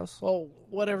 Splatterhouse. Well,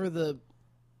 whatever the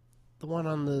one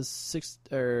on the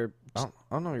I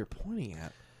don't know what you're pointing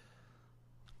at.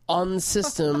 on the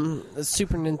system, the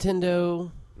Super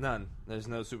Nintendo. None. There's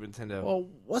no Super Nintendo. Well,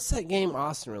 what's that game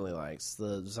Austin really likes?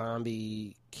 The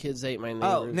zombie kids ate my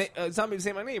neighbors. Zombies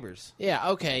Ate My Neighbors. Yeah,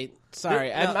 okay. Sorry.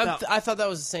 No. I thought that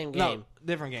was the same game. No,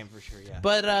 different game for sure. Yeah,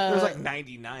 But there's like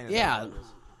 99. Of yeah. those levels.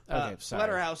 Okay, sorry.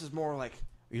 Splatterhouse is more like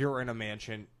you're in a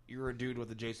mansion. You're a dude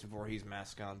with a Jason Voorhees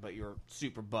mask on, but you're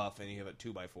super buff and you have a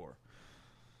 2x4.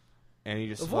 And you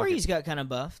just Voorhees got kind of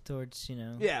buff towards,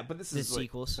 yeah, but this the is like,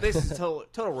 sequels. This is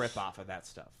total rip off of that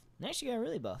stuff. He actually got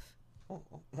really buff. Well,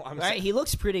 I'm Right? saying- He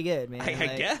looks pretty good, man. I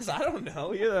Like, guess I don't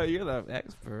know. You're the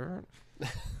expert.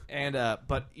 And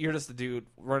but you're just a dude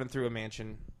running through a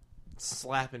mansion,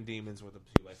 slapping demons with a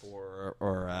 2x4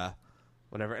 or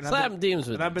whatever. And Slapping demons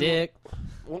with and a I've been- dick.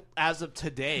 Well, as of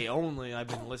today only, I've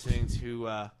been listening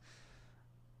to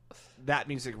that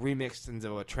music remixed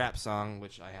into a trap song,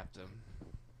 which I have to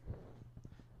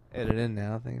edit in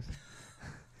now. Thanks.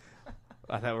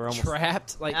 I thought we were almost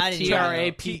Trapped, like I didn't even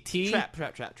know.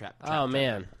 TRAPT. Trap. Oh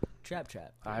man, Trap.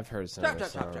 I've heard some Trap, of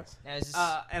those trap, trap, songs. Now, is this-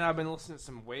 And I've been listening to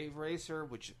some Wave Racer,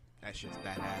 which that shit's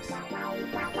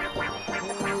badass.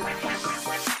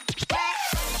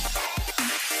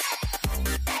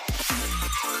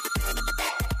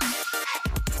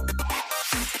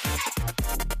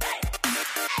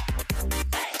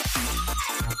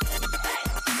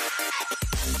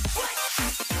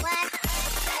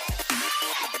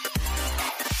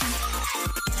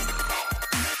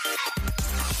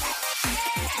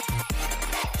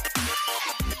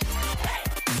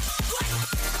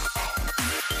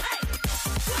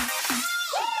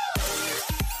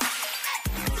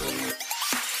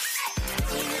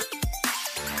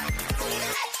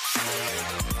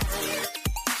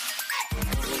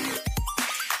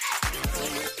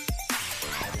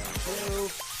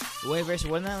 Wave Racer,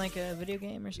 wasn't that like a video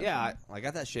game or something? Yeah, I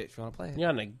got that shit if you want to play it. You're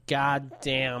on a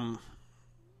goddamn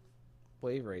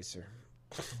wave racer.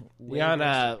 Wave You're on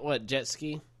Racer. a what jet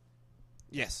ski?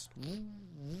 Yes.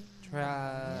 That's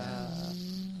right.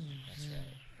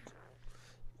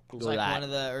 It's like one of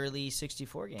the early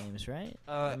 64 games, right?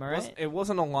 Am I right? It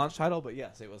wasn't a launch title, but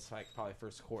yes, it was like probably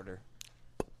first quarter.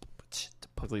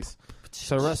 Please.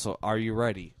 So Russell, are you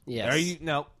ready? Yes. Are you?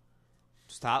 No.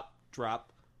 Stop.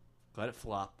 Drop. Let it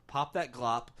flop. Pop that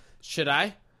glop. Should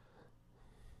I?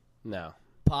 No.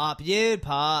 Pop, dude,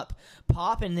 pop.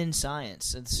 Pop and then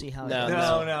science. Let's see how No, it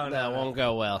goes. no, no. It won't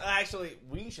go well. Actually,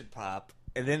 we should pop,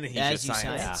 and then he As should you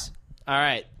sign. science. All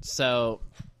right, so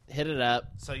hit it up.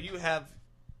 So you have.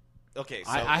 Okay.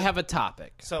 So I have a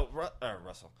topic. So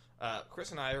Russell,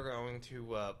 Chris and I are going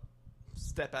to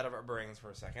step out of our brains for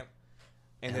a second,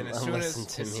 and then And as listen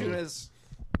to me. soon as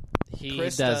He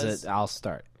Chris does does- it. I'll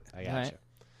start. I got All right. you.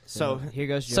 so Here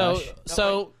goes So Josh.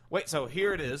 so wait. So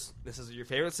here it is. This is your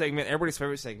favorite segment. Everybody's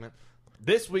favorite segment.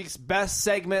 This week's best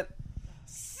segment.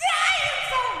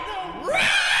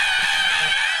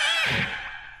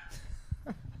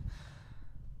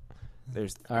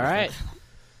 There's all right.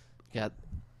 Got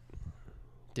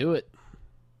do it.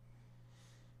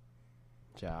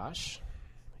 Josh,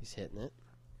 he's hitting it.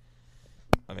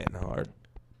 I'm hitting hard.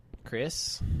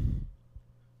 Chris.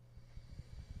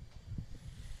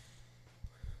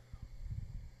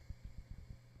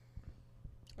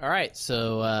 All right,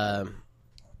 so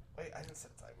Wait, I didn't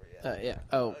set the timer yet. yeah.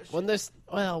 Oh,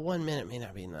 well, 1 minute may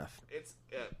not be enough. It's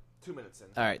 2 minutes in.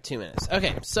 All right, 2 minutes.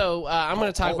 Okay, so I'm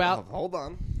going to talk about. Hold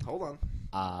on.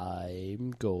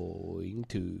 I'm going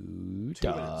to 2 minutes.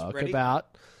 talk Ready? about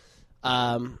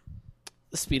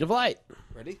the speed of light.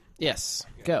 Ready? Yes,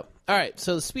 go. All right,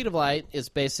 so the speed of light is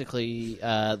basically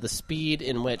the speed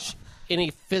in which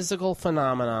any physical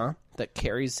phenomena that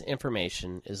carries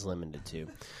information is limited to.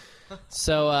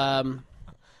 So,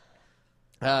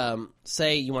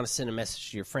 say you want to send a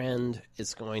message to your friend,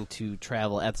 it's going to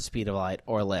travel at the speed of light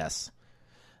or less.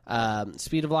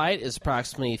 Speed of light is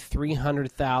approximately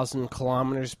 300,000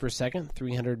 kilometers per second,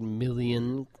 300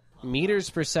 million meters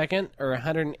per second, or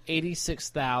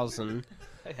 186,000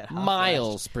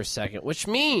 miles per second, which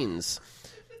means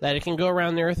that it can go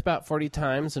around the Earth about 40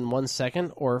 times in 1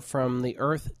 second, or from the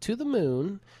Earth to the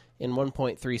Moon in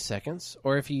 1.3 seconds.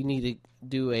 Or if you need to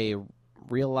do a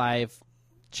real live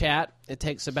chat, it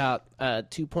takes about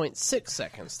 2.6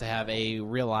 seconds to have a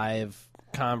real live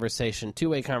conversation,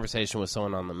 two-way conversation with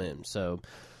someone on the moon. So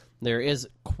there is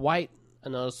quite a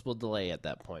noticeable delay at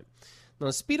that point. Now,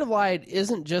 the speed of light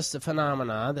isn't just a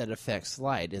phenomena that affects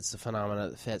light. It's a phenomena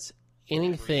that affects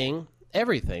anything,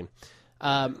 everything.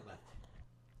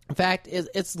 In fact,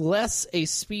 it's less a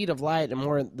speed of light and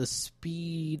more the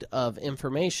speed of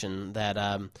information that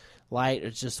light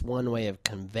is just one way of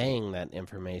conveying that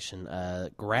information.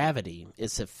 Gravity,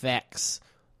 its effects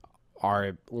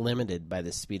are limited by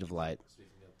the speed of light.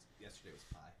 Yesterday was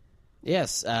Pi.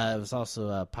 Yes, it was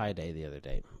also Pi Day the other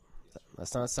day.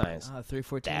 That's not science.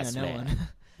 314. That's I know math. one.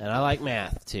 And I like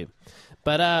math too.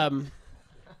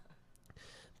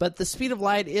 But the speed of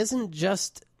light isn't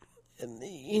just,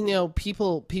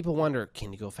 people wonder,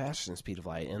 can you go faster than the speed of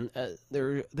light? And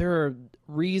there are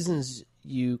reasons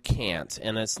you can't.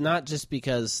 And it's not just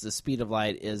because the speed of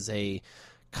light is a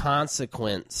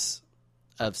consequence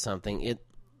of something. It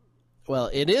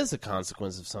is a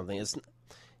consequence of something.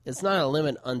 It's not a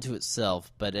limit unto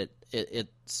itself, but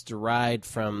it's derived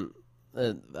from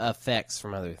effects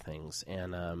from other things.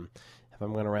 And if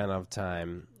I'm going to run out of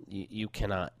time, you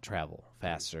cannot travel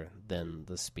faster than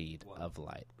the speed of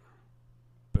light.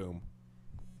 Boom.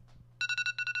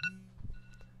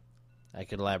 I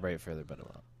could elaborate further, but I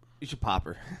won't. You should pop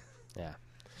her. Yeah.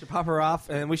 Should pop her off,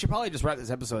 and we should probably just wrap this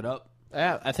episode up.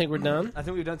 Yeah, I think we're done. I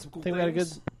think we've done some cool I think things. we had a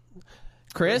good...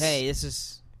 Chris? Hey, this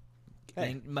is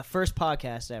Hey. my first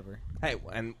podcast ever. Hey,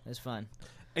 and It's fun.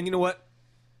 you know what?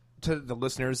 To the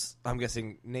listeners, I'm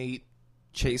guessing Nate,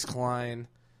 Chase Klein,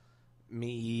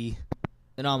 me,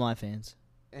 And all my fans.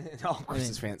 and all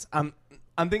Chris's fans. I'm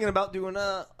thinking about doing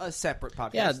a separate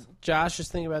podcast. Yeah, Josh is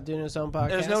thinking about doing his own podcast.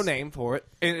 There's no name for it.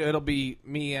 It'll be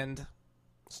me and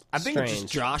I think it's just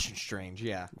Strange. Josh and Strange.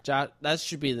 Yeah, Josh, that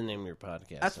should be the name of your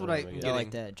podcast. That's what I- think Yeah. I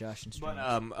like that, Josh and Strange. but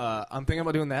I'm thinking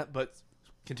about doing that. But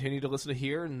continue to listen to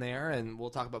here and there, and we'll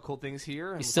talk about cool things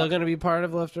here. And He's still going to be part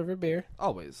of Leftover Beer.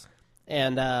 always.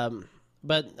 And,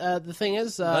 but the thing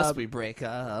is... Unless we break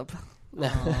up.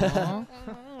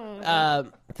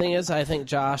 thing is, I think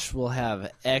Josh will have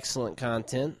excellent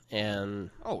content and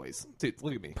Always, dude.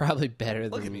 Look at me. probably better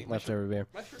Look at than me. Leftover Beer.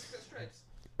 My shirt's got stripes.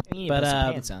 You need to but, put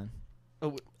some pants on.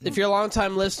 Oh, If you're a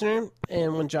long-time listener,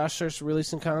 and when Josh starts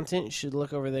releasing content, you should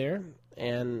look over there,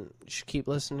 and you should keep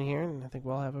listening here, and I think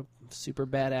we'll have a super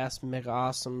badass, mega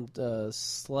awesome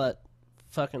slut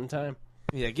fucking time.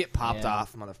 yeah, get popped Yeah.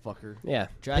 off, motherfucker. Yeah.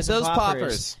 Try Get some those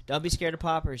poppers. Don't be scared of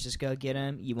poppers. Just go get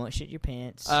them. You won't shit your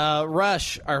pants.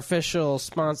 Rush, our official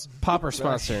popper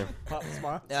sponsor. Pop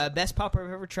smart. Best popper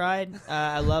I've ever tried.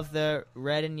 I love the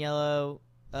red and yellow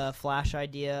flash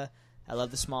idea. I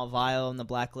love the small vial and the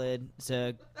black lid. It's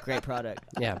a great product.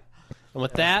 Yeah. And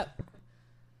with that,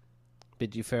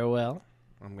 bid you farewell.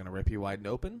 I'm gonna rip you wide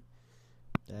open.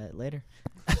 Later.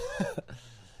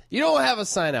 You don't have a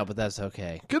sign out, but that's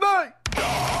okay. Good night. In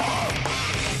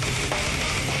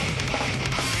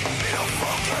a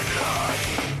fucking lie.